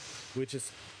 which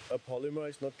is a polymer.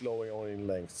 It's not glowing only in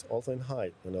length, also in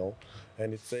height, you know,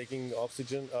 and it's taking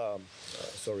oxygen,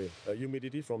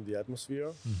 humidity from the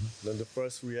atmosphere. Then the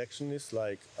first reaction is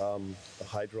like a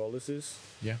hydrolysis.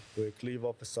 Yeah. We cleave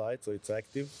off a side, so it's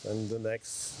active, and the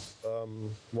next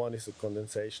one is a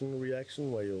condensation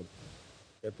reaction where you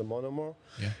get the monomer,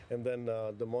 and then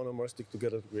the monomers stick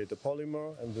together to create the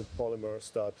polymer, and the polymer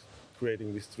start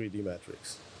creating this 3D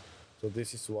matrix. So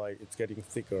this is why it's getting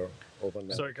thicker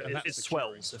overnight. So it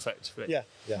swells effectively. Yeah.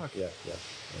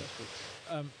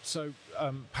 So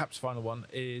perhaps final one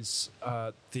is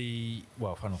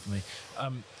final for me.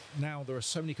 Now there are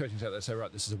so many coatings out there that say,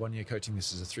 right, this is a 1 year coating,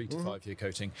 this is a 3 to 5 year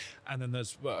coating, and then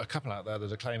there's a couple out there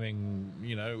that are claiming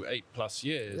 8+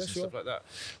 years and stuff like that.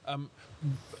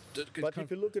 But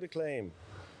if you look at the claim,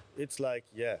 it's like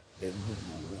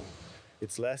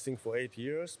it's lasting for 8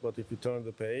 years, but if you turn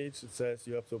the page, it says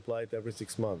you have to apply it every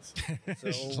 6 months. So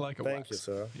It's like a thank wax. you,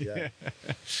 sir. Yeah.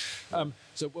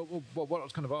 So what I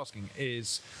was kind of asking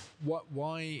is,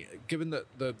 why, given that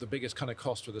the biggest kind of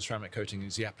cost with the ceramic coating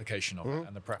is the application of it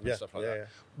and the prep and stuff like that,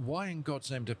 why in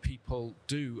God's name do people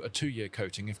do a 2 year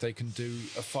coating if they can do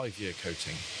a 5 year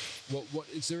coating? What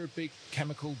is there a big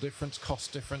chemical difference,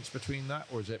 cost difference between that,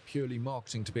 or is it purely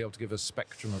marketing to be able to give a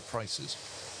spectrum of prices?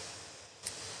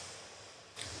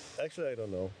 Actually, I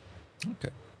don't know.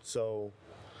 Okay. So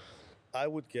I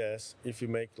would guess if you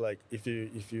make if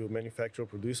you manufacture or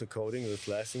produce a coating that's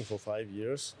lasting for 5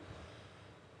 years,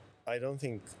 I don't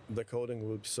think the coating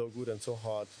will be so good and so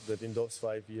hard that in those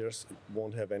 5 years it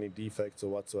won't have any defects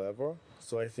or whatsoever.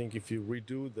 So I think if you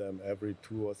redo them every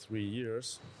 2 or 3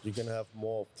 years, you can have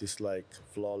more of this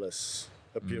flawless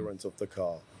appearance of the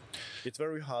car. It's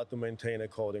very hard to maintain a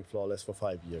coating flawless for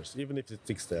 5 years, even if it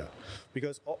sticks there.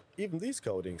 Because even these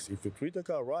coatings, if you treat the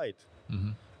car right,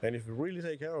 and if you really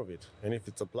take care of it, and if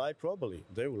it's applied properly,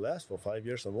 they will last for 5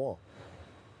 years or more.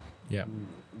 Yeah.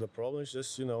 The problem is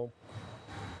just,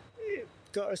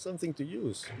 car is something to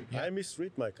use. I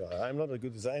mistreat my car. I'm not a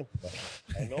good example.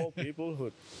 I know people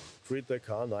who treat their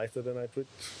car nicer than I treat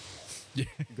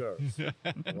girls.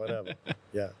 Whatever.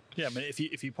 Yeah. Yeah, I mean,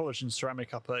 if you polish and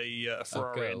ceramic up a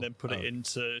Ferrari and then put it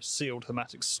into sealed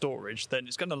hermetic storage, then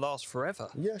it's going to last forever.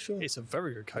 Yeah, sure. It's a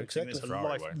very good coating. Exactly. It's a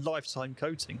lifetime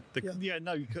coating.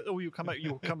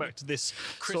 You'll come back to this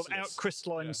sort of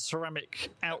crystalline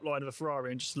ceramic outline of a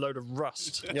Ferrari and just a load of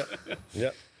rust.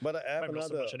 Yeah. But I have Maybe not so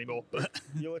another. much anymore. But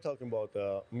You were talking about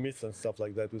myths and stuff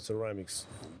like that with ceramics.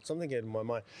 Something came in my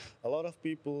mind. A lot of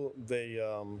people, they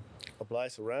apply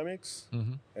ceramics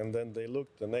and then they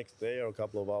look the next day or a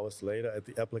couple of hours later at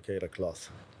the applicator cloth.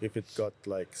 If it got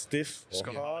stiff or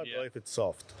hard or if it's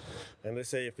soft. And they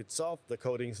say if it's soft, the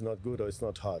coating is not good or it's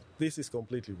not hard. This is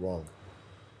completely wrong.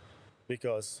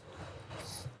 Because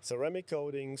ceramic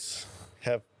coatings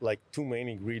have two main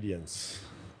ingredients.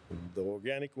 The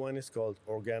organic one is called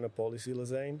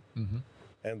organopolysiloxane,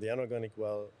 and the anorganic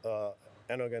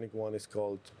one is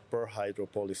called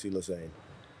perhydropolysiloxane.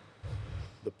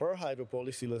 The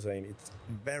perhydropolysiloxane, it's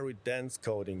very dense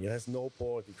coating. It has no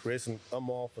pores. It creates an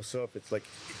amorphous surface,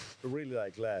 really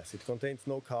like glass. It contains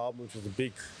no carbon, which is a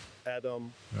big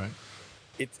atom. Right.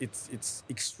 It's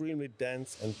extremely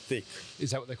dense and thick.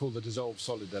 Is that what they call the dissolved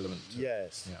solid element?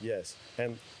 Yes.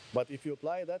 But if you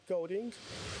apply that coating,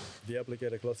 the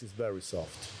applicator cloth is very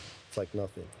soft. It's like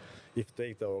nothing. if you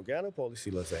take the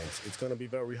organopolysiloxanes, it's going to be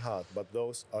very hard, but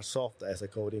those are soft as a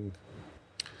coating.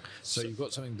 So you've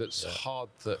got something that's hard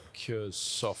that cures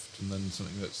soft, and then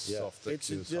something that's soft that it's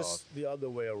cures just hard. the other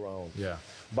way around. Yeah.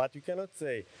 But you cannot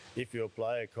say if you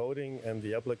apply a coating and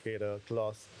the applicator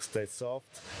cloth stays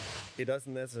soft, it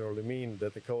doesn't necessarily mean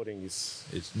that the coating is.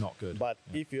 It's not good. But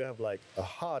if you have like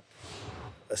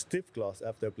a stiff cloth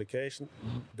after application,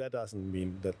 that doesn't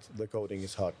mean that the coating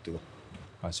is hard too.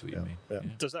 I see what you mean. Yeah.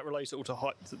 Does that relate at all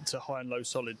to high and low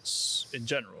solids in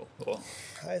general? Or?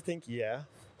 I think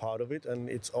part of it, and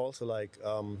it's also like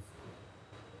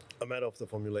a matter of the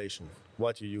formulation,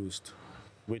 what you used,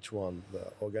 which one,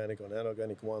 the organic or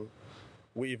inorganic one.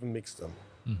 We even mixed them.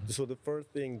 So the first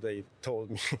thing they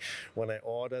told me when I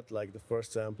ordered like the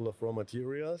first sample of raw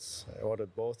materials, I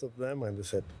ordered both of them, and they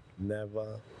said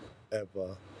never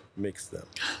ever mix them.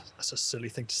 That's a silly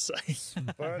thing to say.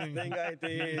 First thing I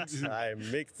did, I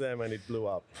mixed them and it blew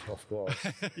up, of course.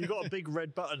 You got a big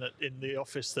red button in the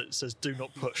office that says "Do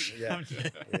not push." Yeah.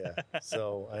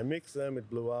 So I mixed them, it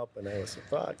blew up, and I was like,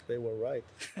 fuck, they were right.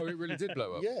 Oh, it really did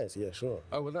blow up? Yes, sure.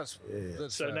 Oh, well, that's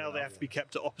So fair now they enough. have to be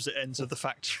kept at opposite ends of the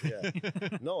factory. Yeah.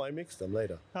 No, I mixed them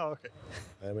later. Oh, okay.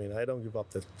 I mean, I don't give up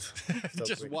that. So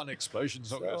Just quick. one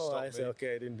explosion's not going to So stop I me. said,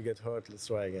 okay, I didn't get hurt. Let's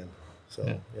try again. So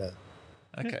yeah.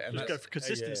 Okay, and Just go for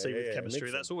consistency with chemistry.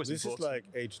 mix That's them. always this important.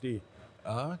 is like HD.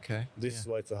 Oh, okay. This is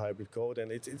why it's a hybrid code,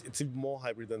 and it's even more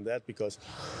hybrid than that because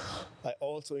I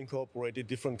also incorporated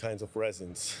different kinds of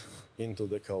resins into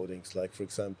the coatings. Like, for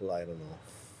example, I don't know,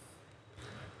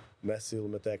 methyl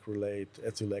methacrylate,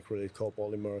 ethyl acrylate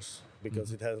copolymers,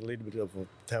 because it has a little bit of a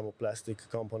thermoplastic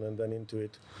component then into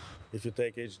it. If you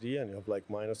take HD and you have like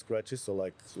minor scratches, so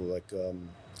like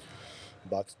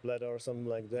bug splatter or something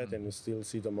like that, and you still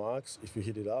see the marks, if you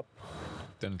heat it up,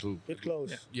 Then it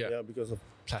glows. Yeah. Because of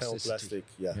Plasticity.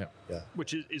 thermoplastic. Yeah.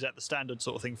 Which is that the standard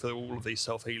sort of thing for all of these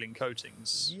self-healing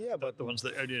coatings? Yeah, but the ones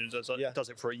that only Yeah. does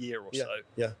it for a year or Yeah,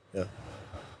 so. yeah.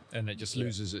 And it just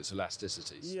loses its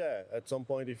elasticities. Yeah, at some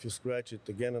point, if you scratch it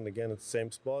again and again at the same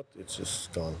spot, it's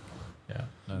just gone. Yeah.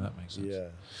 No, that makes sense. Yeah.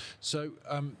 So,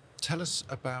 tell us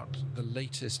about the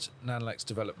latest Nanlex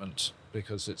development,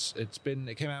 because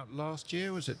it came out last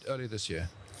year. Was it earlier this year?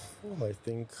 Oh, I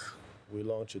think we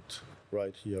launched it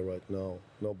right here, right now.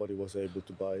 Nobody was able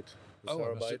to buy it. The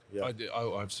Terabyte. Yeah.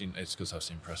 I've seen it's because I've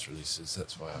seen press releases.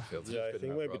 That's why I feel. Yeah, I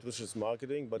think maybe it was just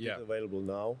marketing, but Yeah. it's available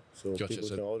now, so Gotcha, people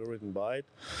so- can order it and buy it.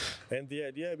 And the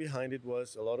idea behind it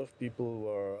was a lot of people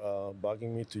were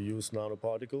bugging me to use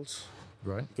nanoparticles,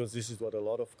 Right. because this is what a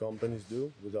lot of companies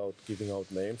do without giving out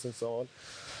names and so on.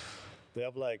 They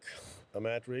have like a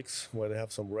matrix where they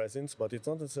have some resins, but it's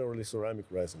not necessarily ceramic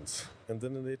resins. And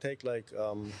then they take like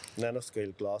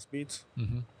nanoscale glass beads.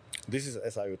 This is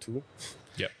SiO2.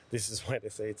 Yeah. This is why they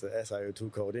say it's a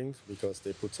SiO2 coating, because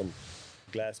they put some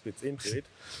glass bits into it.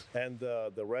 And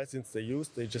the resins they use,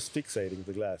 they just fixating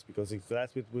the glass, because the glass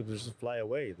bit will just fly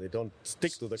away. They don't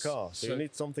stick to the car. So you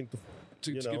need something to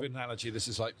To give an analogy, this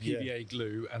is like PVA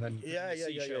glue, and then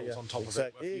seashells on top of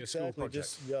it for your school exactly, project.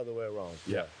 just the other way around.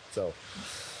 Yeah. So,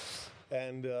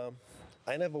 and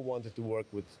I never wanted to work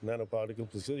with nanoparticles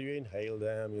because you inhale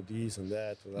them, you this and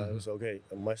that. And I was okay.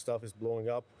 My stuff is blowing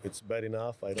up. It's bad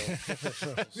enough. I don't.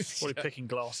 Probably picking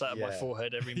glass out of my Yeah.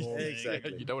 forehead every morning.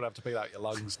 Exactly. You don't have to peel out your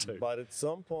lungs too. But at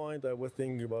some point, I was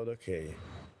thinking about okay,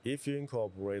 if you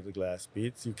incorporate the glass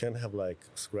beads, you can have like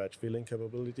scratch filling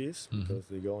capabilities because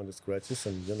they go on the scratches,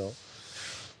 and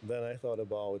Then I thought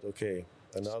about okay,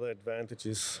 another advantage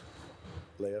is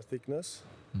layer thickness.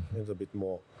 It's a bit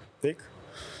more thick,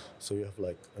 so you have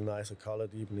like a nicer color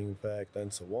deepening effect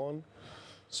and so on.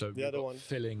 So The we've other got one-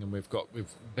 filling, and we've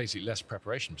basically less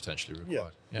preparation potentially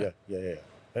required. Yeah.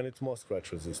 And it's more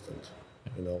scratch resistant,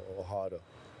 or harder.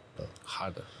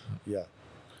 Harder. Yeah.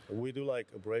 We do like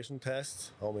abrasion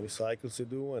tests, how many cycles you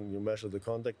do, and you measure the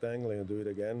contact angle and you do it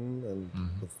again, and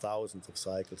with thousands of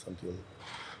cycles until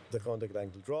the contact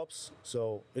angle drops.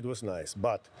 So it was nice.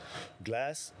 But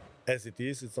glass, as it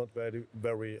is, it's not very,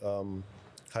 very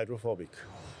hydrophobic.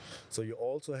 So you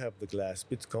also have the glass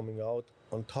bits coming out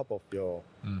on top of your.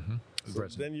 So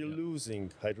Resin, then you're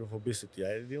losing hydrophobicity.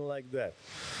 I didn't like that.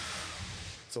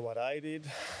 So what I did,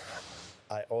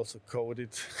 I also coated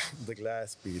the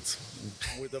glass beads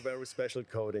with a very special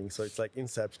coating. So it's like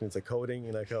Inception. It's a coating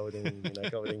in a coating in a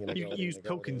coating in a You've coating. used in a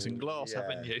coating. Pilkington glass, Yeah.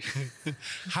 haven't you?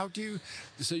 How do you?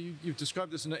 So you've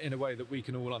described this in a way that we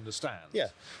can all understand. Yeah.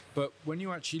 But when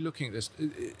you're actually looking at this,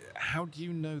 how do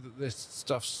you know that this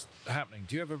stuff's happening?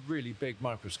 Do you have a really big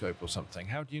microscope or something?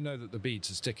 How do you know that the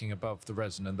beads are sticking above the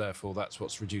resin, and therefore that's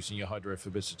what's reducing your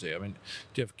hydrophobicity? I mean,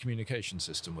 do you have a communication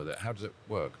system with it? How does it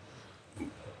work?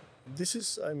 This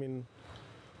is,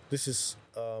 this is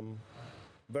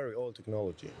very old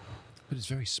technology. But it's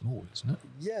very small, isn't it?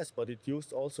 Yes, but it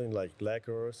used also in like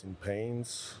lacquers, in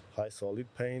paints, high solid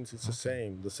paints. It's the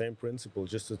same principle,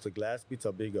 just that the glass bits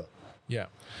are bigger. Yeah.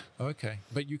 Okay.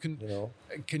 But you can,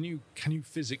 can you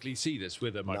physically see this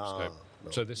with a microscope?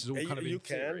 No. So this is all kind of in you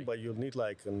theory. can, but you'll need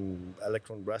like an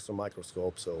electron Raster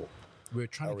microscope. So we're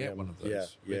trying to get one of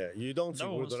those. Yeah. You don't see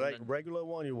with the wants them. regular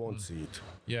one. You won't see it.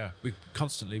 Yeah.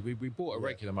 We bought a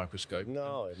regular microscope.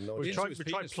 No. We The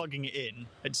tried plugging it in.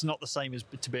 It's not the same as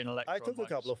to be an electron. I took a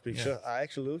couple of pictures. I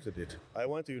actually looked at it. I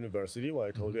went to university where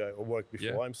I told you I worked before.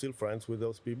 Yeah. I'm still friends with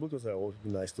those people because I always be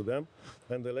nice to them,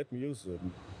 and they let me use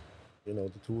them.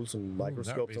 The tools and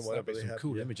microscopes and whatever that'd be they some have.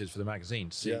 cool images for the magazine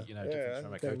to see, different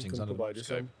ceramic coatings under the provide you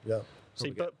microscope. some. Yeah.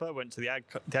 See, Bert went to the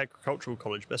agricultural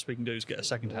college. Best we can do is get a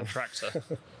second-hand tractor.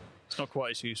 It's not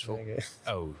quite as useful. Okay.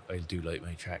 Oh, I do like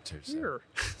my tractors. So.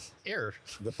 Here.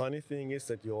 The funny thing is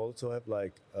that you also have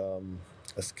like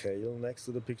a scale next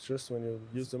to the pictures when you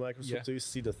use the microscope, Yeah. so you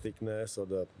see the thickness or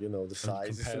the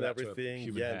sizes compare and that to a everything.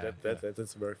 human hair,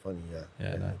 That's very funny.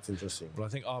 Yeah, no. It's interesting. Well, I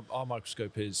think our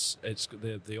microscope it's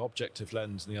the objective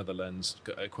lens and the other lens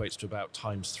equates to about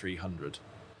times 300.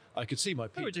 I could see my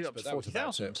peaks, We do up but to that was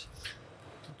about 40,000. it.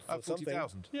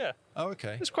 40,000. Yeah. Oh,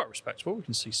 okay. It's quite respectable. We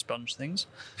can see sponge things.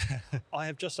 I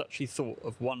have just actually thought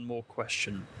of one more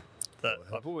question that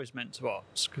I've always meant to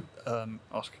ask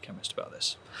a chemist about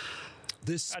this.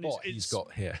 This And spot he's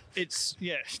got here. Does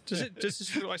this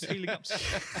feel like it's healing up?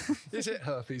 Is it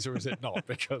herpes or is it not?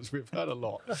 Because we've heard a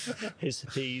lot. His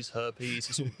herpes,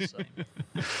 it's all the same.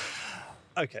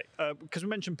 Okay, because we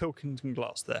mentioned Pilkington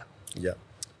glass there. Yeah.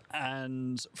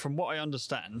 And from what I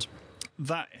understand,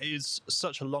 that is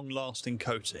such a long-lasting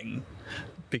coating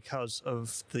because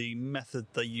of the method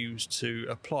they use to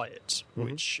apply it,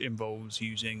 which involves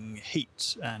using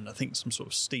heat and I think some sort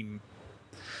of steam.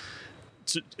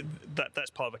 That's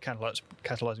part of a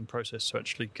catalyzing process to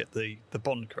actually get the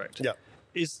bond correct. Yeah.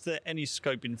 Is there any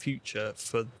scope in future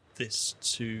for this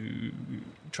to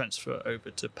transfer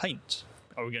over to paint?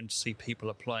 Are we going to see people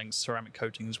applying ceramic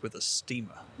coatings with a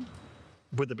steamer?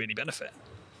 Would there be any benefit?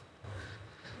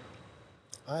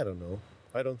 I don't know.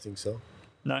 I don't think so.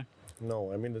 No.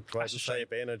 No, I mean, they try That's to a shame.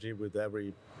 save energy with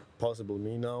every possible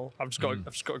mean now. I've just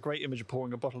got a great image of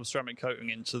pouring a bottle of ceramic coating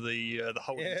into the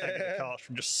hole in the tank of the cast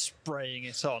and just spraying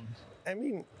it on. I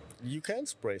mean, you can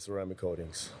spray ceramic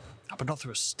coatings. Oh, but not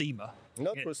through a steamer.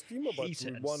 Not Yeah, for a steamer, but heat it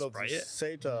with and one of the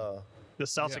spray it. SATA. The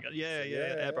Celtic,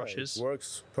 airbrushes. It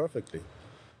works perfectly.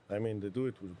 I mean, they do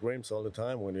it with rims all the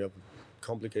time when you have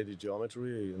complicated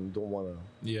geometry and don't want to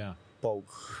Yeah.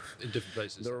 poke In different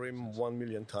places. the rim 1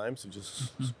 million times. You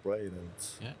just spray it, and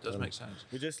Yeah, it does make sense.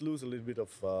 you just lose a little bit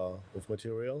of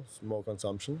material, more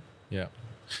consumption. Yeah.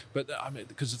 But I mean,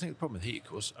 because I think the problem with heat, of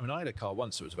course, I mean, I had a car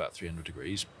once that was about 300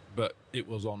 degrees, but it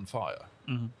was on fire.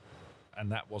 Mm-hmm.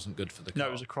 And that wasn't good for the car. No,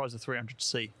 it was a Chrysler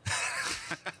 300C.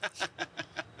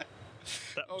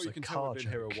 That was you a can tell car we've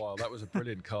been here joke. a while. That was a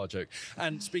brilliant car joke.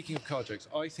 And speaking of car jokes,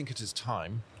 I think it is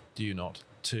time, do you not,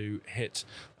 to hit...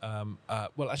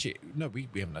 well, actually, no, we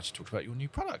haven't actually talked about your new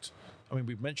product. I mean,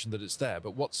 we've mentioned that it's there,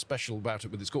 but what's special about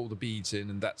it? It's got all the beads in,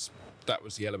 and that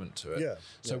was the element to it. Yeah,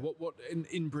 So yeah. what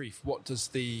in brief, what are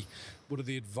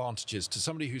the advantages to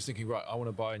somebody who's thinking, right, I want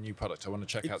to buy a new product, I want to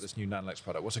check out this new Nanlex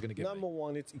product? What's it going to give Number me?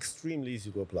 one, it's extremely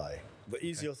easy to apply. The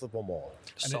easiest of them all.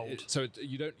 And Sold. so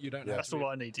you don't have That's to be,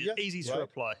 all I need. Yeah, Easy to right.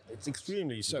 apply. It's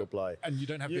extremely easy to apply. and you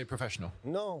don't have to be a professional.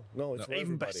 No, it's for Even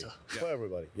everybody. better. For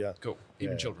everybody, yeah. Cool.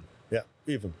 Even Yeah. children. Yeah,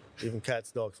 even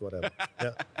cats, dogs, whatever.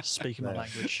 Yeah. Speaking my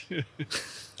language.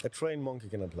 A trained monkey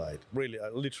can apply it. Really,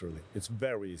 literally. It's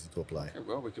very easy to apply. Okay,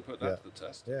 well, we could put Yeah. to the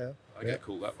test. Yeah. I get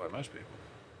called that by most people.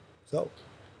 So,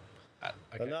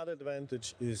 Okay. another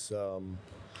advantage is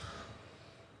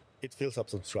it fills up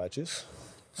some scratches.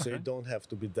 So you don't have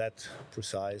to be that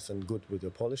precise and good with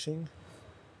your polishing.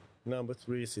 Number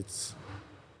three is it's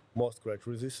more scratch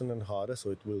resistant and harder, so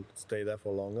it will stay there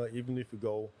for longer. Even if you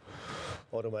go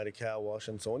automatic hair wash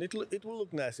and so on, it will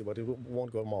look nasty, but it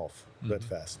won't go off that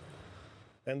fast.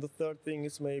 And the third thing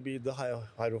is maybe the higher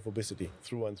hydrophobicity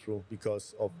through and through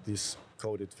because of these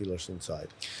coated fillers inside.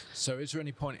 So is there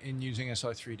any point in using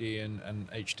SI3D and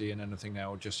HD and anything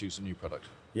now, or just use the new product?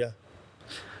 Yeah.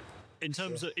 In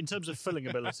terms of filling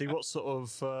ability, what sort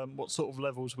of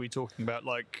levels are we talking about?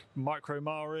 Like micro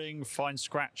marring, fine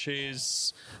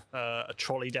scratches, a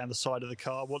trolley down the side of the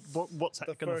car. What's that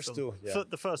The going to first fill? two, yeah.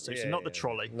 The first two, so Yeah, not the yeah,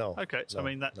 trolley. No. Okay, so no, I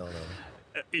mean that No.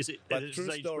 is it. But It's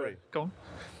true age story. group. Go on.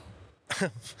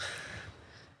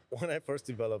 When I first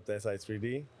developed the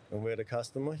SI3D and we had a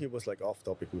customer, he was like off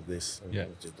topic with this. And Yeah. he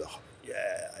was just,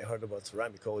 I heard about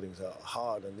ceramic coatings are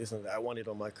hard and this and that. I want it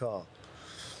on my car.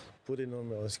 put it on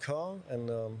his car, and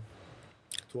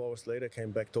 2 hours later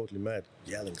came back totally mad,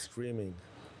 yelling, screaming.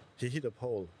 He hit a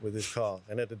pole with his car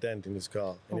and had a dent in his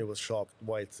car, and he was shocked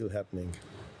why it's still happening.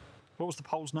 What was the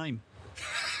pole's name?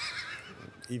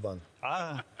 Ivan.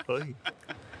 Ah, oy.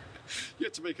 You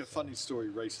had to make a funny story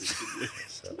racist,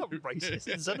 didn't you? Not racist.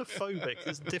 It's xenophobic.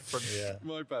 It's different. Yeah.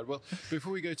 My bad. Well,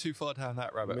 before we go too far down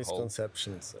that rabbit hole,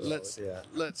 Misconceptions.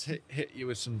 let's hit you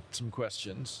with some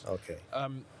questions. Okay.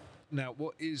 Now,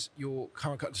 what is your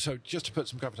current? So, just to put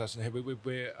some gravitas in here,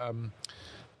 we're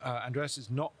Andreas is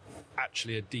not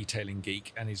actually a detailing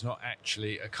geek, and he's not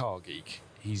actually a car geek.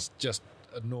 He's just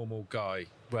a normal guy.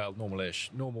 Well,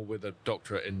 normal-ish, normal with a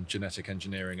doctorate in genetic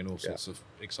engineering and all sorts of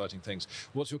exciting things.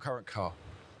 What's your current car?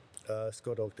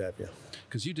 Skoda Octavia.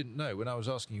 Because you didn't know when I was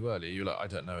asking you earlier. You were like, I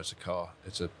don't know. It's a car.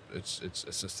 It's a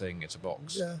thing. It's a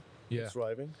box. Yeah. Yeah. It's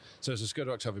driving. So it's a Skoda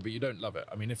Octavia, but you don't love it.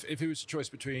 I mean, if it was a choice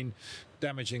between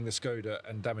damaging the Skoda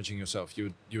and damaging yourself,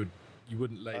 you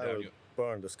wouldn't lay I down will your.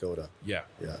 burn the Skoda. Yeah.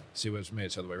 Yeah. See, whereas for me,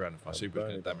 it's the other way around. If my Subaru burn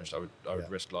was it damaged, I would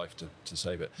risk life to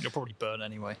save it. You'll probably burn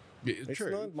anyway. Yeah, It's true.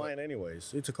 not mine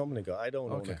anyways. It's a company car. I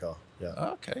don't own Okay. a car.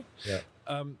 Yeah. Okay.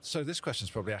 Yeah. So this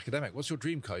question's probably academic. What's your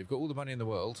dream car? You've got all the money in the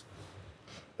world.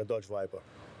 A Dodge Viper.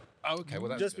 Oh, okay. Well,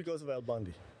 that's Just good. because of Al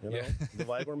Bundy. You know? Yeah. The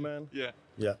Viper man. Yeah.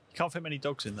 Yeah. You can't fit many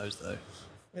dogs in those, though.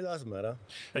 It doesn't matter.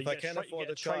 You If I get can't tra- you afford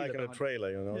get a car, I trailer get a behind trailer,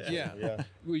 you know? Yeah. Yeah.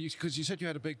 Well, because you said you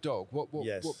had a big dog. What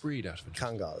Yes. breed out of it?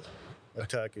 Kangal. A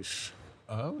Turkish.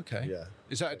 Oh, okay. Yeah.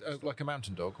 Is that like a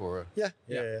mountain dog or a? Yeah.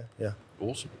 Yeah. Yeah.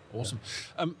 Awesome.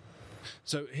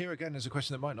 So here again is a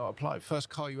question that might not apply. First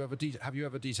car you ever have you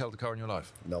ever detailed a car in your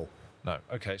life? No. No.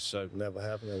 Okay. So Never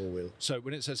have, never will.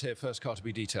 when it says here first car to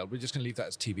be detailed, we're just going to leave that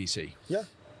as TBC. Yeah.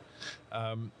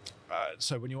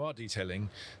 So when you are detailing,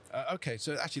 okay.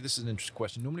 So actually, this is an interesting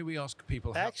question. Normally we ask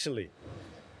people. Actually,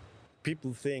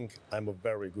 people think I'm a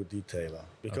very good detailer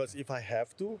because if I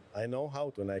have to, I know how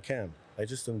to and I can. I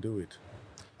just don't do it.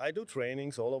 I do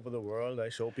trainings all over the world. I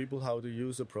show people how to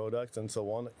use the products and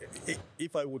so on.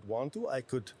 If I would want to, I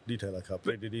could detail a car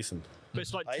pretty decent. But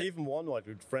it's like I even won one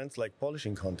with friends like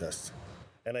polishing contests.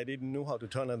 And I didn't know how to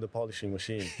turn on the polishing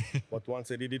machine. But once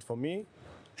they did it for me,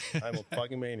 I'm a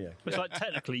fucking maniac. it's like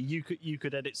technically you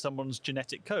could edit someone's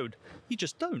genetic code. You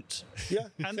just don't. Yeah.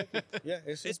 And Yeah.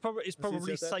 it's probably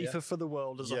easy as that, safer yeah. for the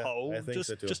world as a Yeah, whole. I think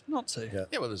so too. Just not to. Yeah.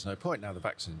 Yeah. Well, there's no point now. The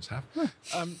vaccines have.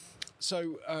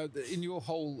 So in your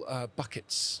whole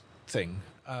buckets thing,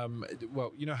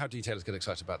 well, you know how detailers get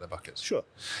excited about their buckets. Sure.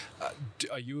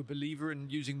 Are you a believer in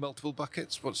using multiple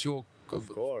buckets? What's your? Of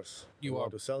course. You I are-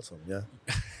 want to sell some, yeah.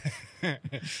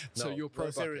 So you're pro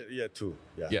bucket. Yeah, two.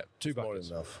 Yeah, Yeah, two It's more buckets.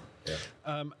 than enough.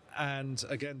 Yeah. And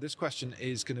again, this question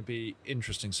is going to be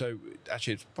interesting. So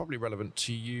actually, it's probably relevant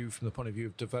to you from the point of view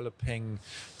of developing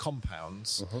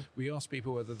compounds. We ask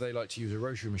people whether they like to use a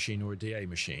rotary machine or a DA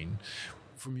machine.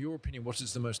 From your opinion, what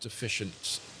is the most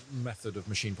efficient method of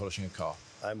machine polishing a car?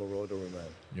 I'm a rotary man.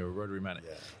 You're a rotary man.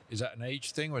 Yeah. Is that an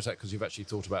age thing, or is that because you've actually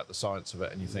thought about the science of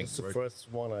it and you think? It's the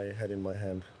first one I had in my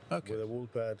hand. Okay. With a wool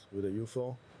pad, with a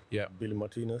UFO. Yeah. Billy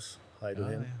Martinez. Hi to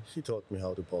him. yeah. He taught me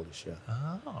how to polish, yeah.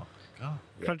 Oh, God.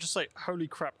 Can I just say, holy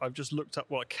crap! I've just looked up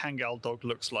what a Kangal dog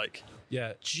looks like.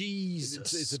 Yeah.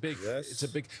 Jesus, It's a big. Yes. It's a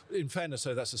big. In fairness,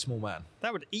 though, that's a small man.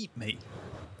 that would eat me.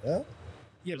 Yeah?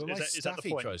 Yeah, but Is my that the Staffy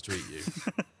point? tries to eat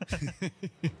you.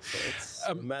 It's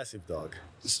a massive dog.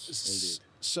 Indeed.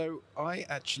 So I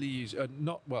actually use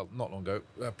not long ago,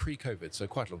 pre-COVID, so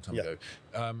quite a long time Yeah. ago.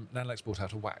 Nanlex brought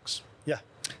out a wax, Yeah.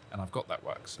 and I've got that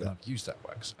wax, and I've used that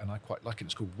wax, and I quite like it.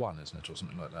 It's called One, isn't it, or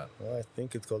something like that? Well, I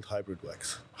think it's called hybrid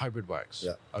wax. Hybrid wax.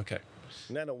 Yeah. Okay,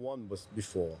 Nano 1 was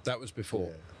before. that was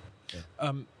before.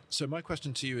 Yeah. So my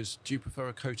question to you is: do you prefer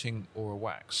a coating or a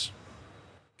wax?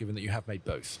 Given that you have made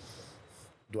both.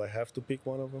 Do I have to pick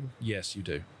one of them? Yes, you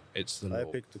do. It's the I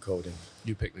law. picked the coating.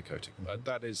 You pick the coating.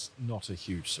 That is not a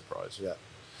huge surprise.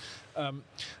 Yeah.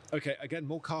 Okay, again,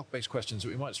 more car-based questions that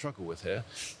we might struggle with here.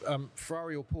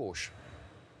 Ferrari or Porsche?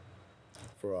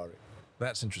 Ferrari.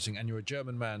 That's interesting. And you're a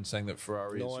German man saying that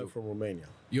Ferrari No, is... I'm from Romania.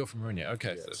 You're from Romania.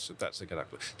 Okay, Yes. that's a good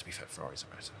answer. To be fair, Ferraris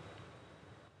are better.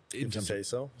 In If you terms say of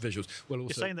so. visuals. Well, You're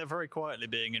also, saying that very quietly,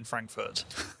 being in Frankfurt.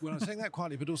 well, I'm saying that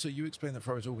quietly, but also you explain that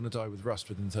Ferraris are all going to die with rust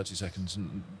within 30 seconds,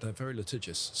 and they're very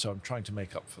litigious. So I'm trying to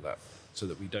make up for that, so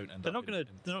that we don't end They're up.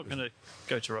 not going to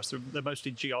go to Rust. They're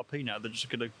mostly GRP now. They're just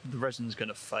going to. The resin's going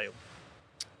to fail.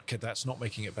 Okay, that's not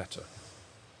making it better.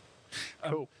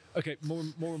 Cool. Okay,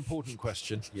 more important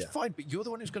question. Yeah. Fine, but you're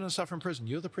the one who's going to suffer in prison.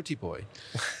 You're the pretty boy.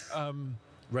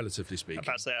 relatively speaking.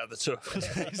 About to say out of the two.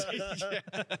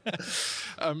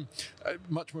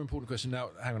 Much more important question. Now,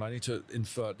 hang on, I need to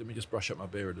infer. Let me just brush up my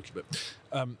beer a little bit.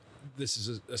 This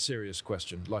is a serious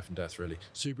question, life and death, really.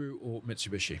 Subaru or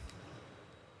Mitsubishi?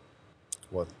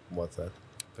 What's that?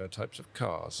 They're types of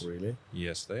cars. Really?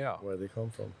 Yes, they are. Where they come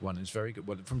from? One is very good.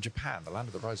 Well, from Japan, the land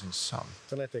of the rising sun.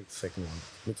 Then I take the second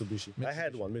one, Mitsubishi. I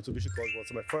had one, Mitsubishi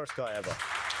Cosworth, my first car ever.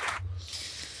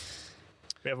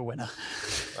 We have a winner.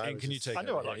 Ian, can you take I it?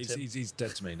 know I liked him. He's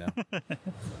dead to me now.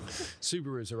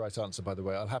 Subaru is the right answer, by the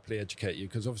way. I'll happily educate you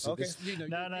because obviously, Okay. this, you know,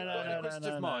 No, you've no, got an no,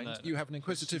 inquisitive no, mind. no. You have an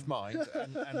inquisitive mind,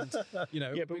 and you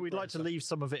know. Yeah, but big we'd like to brain leave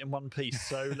some of it in one piece,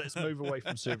 so let's move away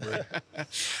from Subaru.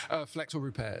 stuff. Flex or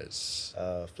repairs?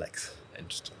 Flex.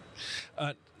 Interesting.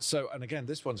 And again,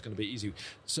 this one's going to be easy.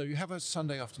 So you have a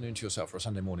Sunday afternoon to yourself or a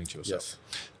Sunday morning to yourself.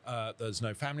 Yes. There's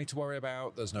no family to worry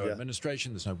about. There's no Yeah.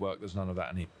 administration. There's no work. There's none of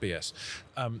that any BS.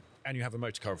 And you have a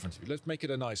motor car in front of you. Let's make it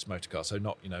a nice motor car. So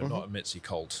not not a Mitzi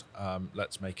Colt.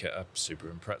 Let's make it a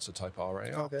Subaru Impreza type RAR.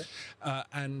 Okay.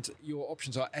 And your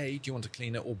options are A, do you want to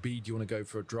clean it, or B, do you want to go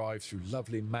for a drive through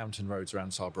lovely mountain roads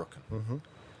around Saarbrücken?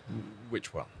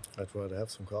 Which one? I'd rather have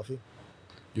some coffee.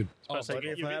 You'd, But But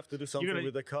if I have to do something gonna-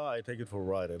 with the car, I take it for a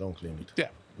ride. I don't clean it. yeah,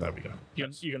 there we go. You're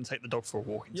going to take the dog for a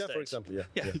walk Yeah, instead. for example, yeah.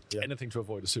 Yeah, yeah. anything to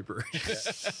avoid a Subaru.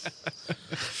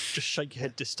 Just shake your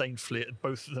head disdainfully at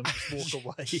both of them and walk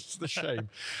away. It's the shame.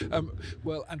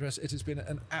 Well, Andreas, it has been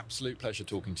an absolute pleasure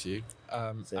talking to you.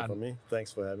 Same for me.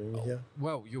 Thanks for having me here.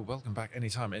 Well, you're welcome back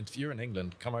anytime. And if you're in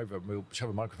England, come over and we'll shove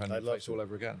a microphone in I'd your love face to. all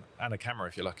over again. And a camera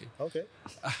if you're lucky. Okay.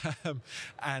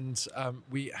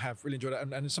 We have really enjoyed it.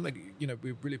 And it's something,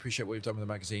 we really appreciate what you've done with the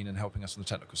magazine and helping us on the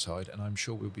technical side. And I'm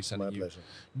sure we'll be sending My you pleasure.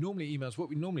 normally emails. What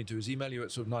we normally do is email you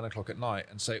at sort of 9 o'clock at night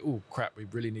and say, oh, crap, we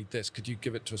really need this. Could you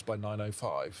give it to us by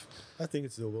 9:05? I think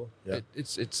it's doable. Yeah.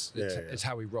 It's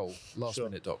how we roll,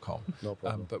 lastminute.com. No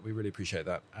problem. But we really appreciate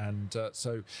that. And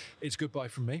so it's goodbye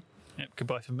from me. Yep,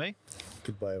 goodbye from me.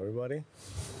 Goodbye, everybody.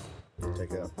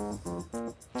 Take care.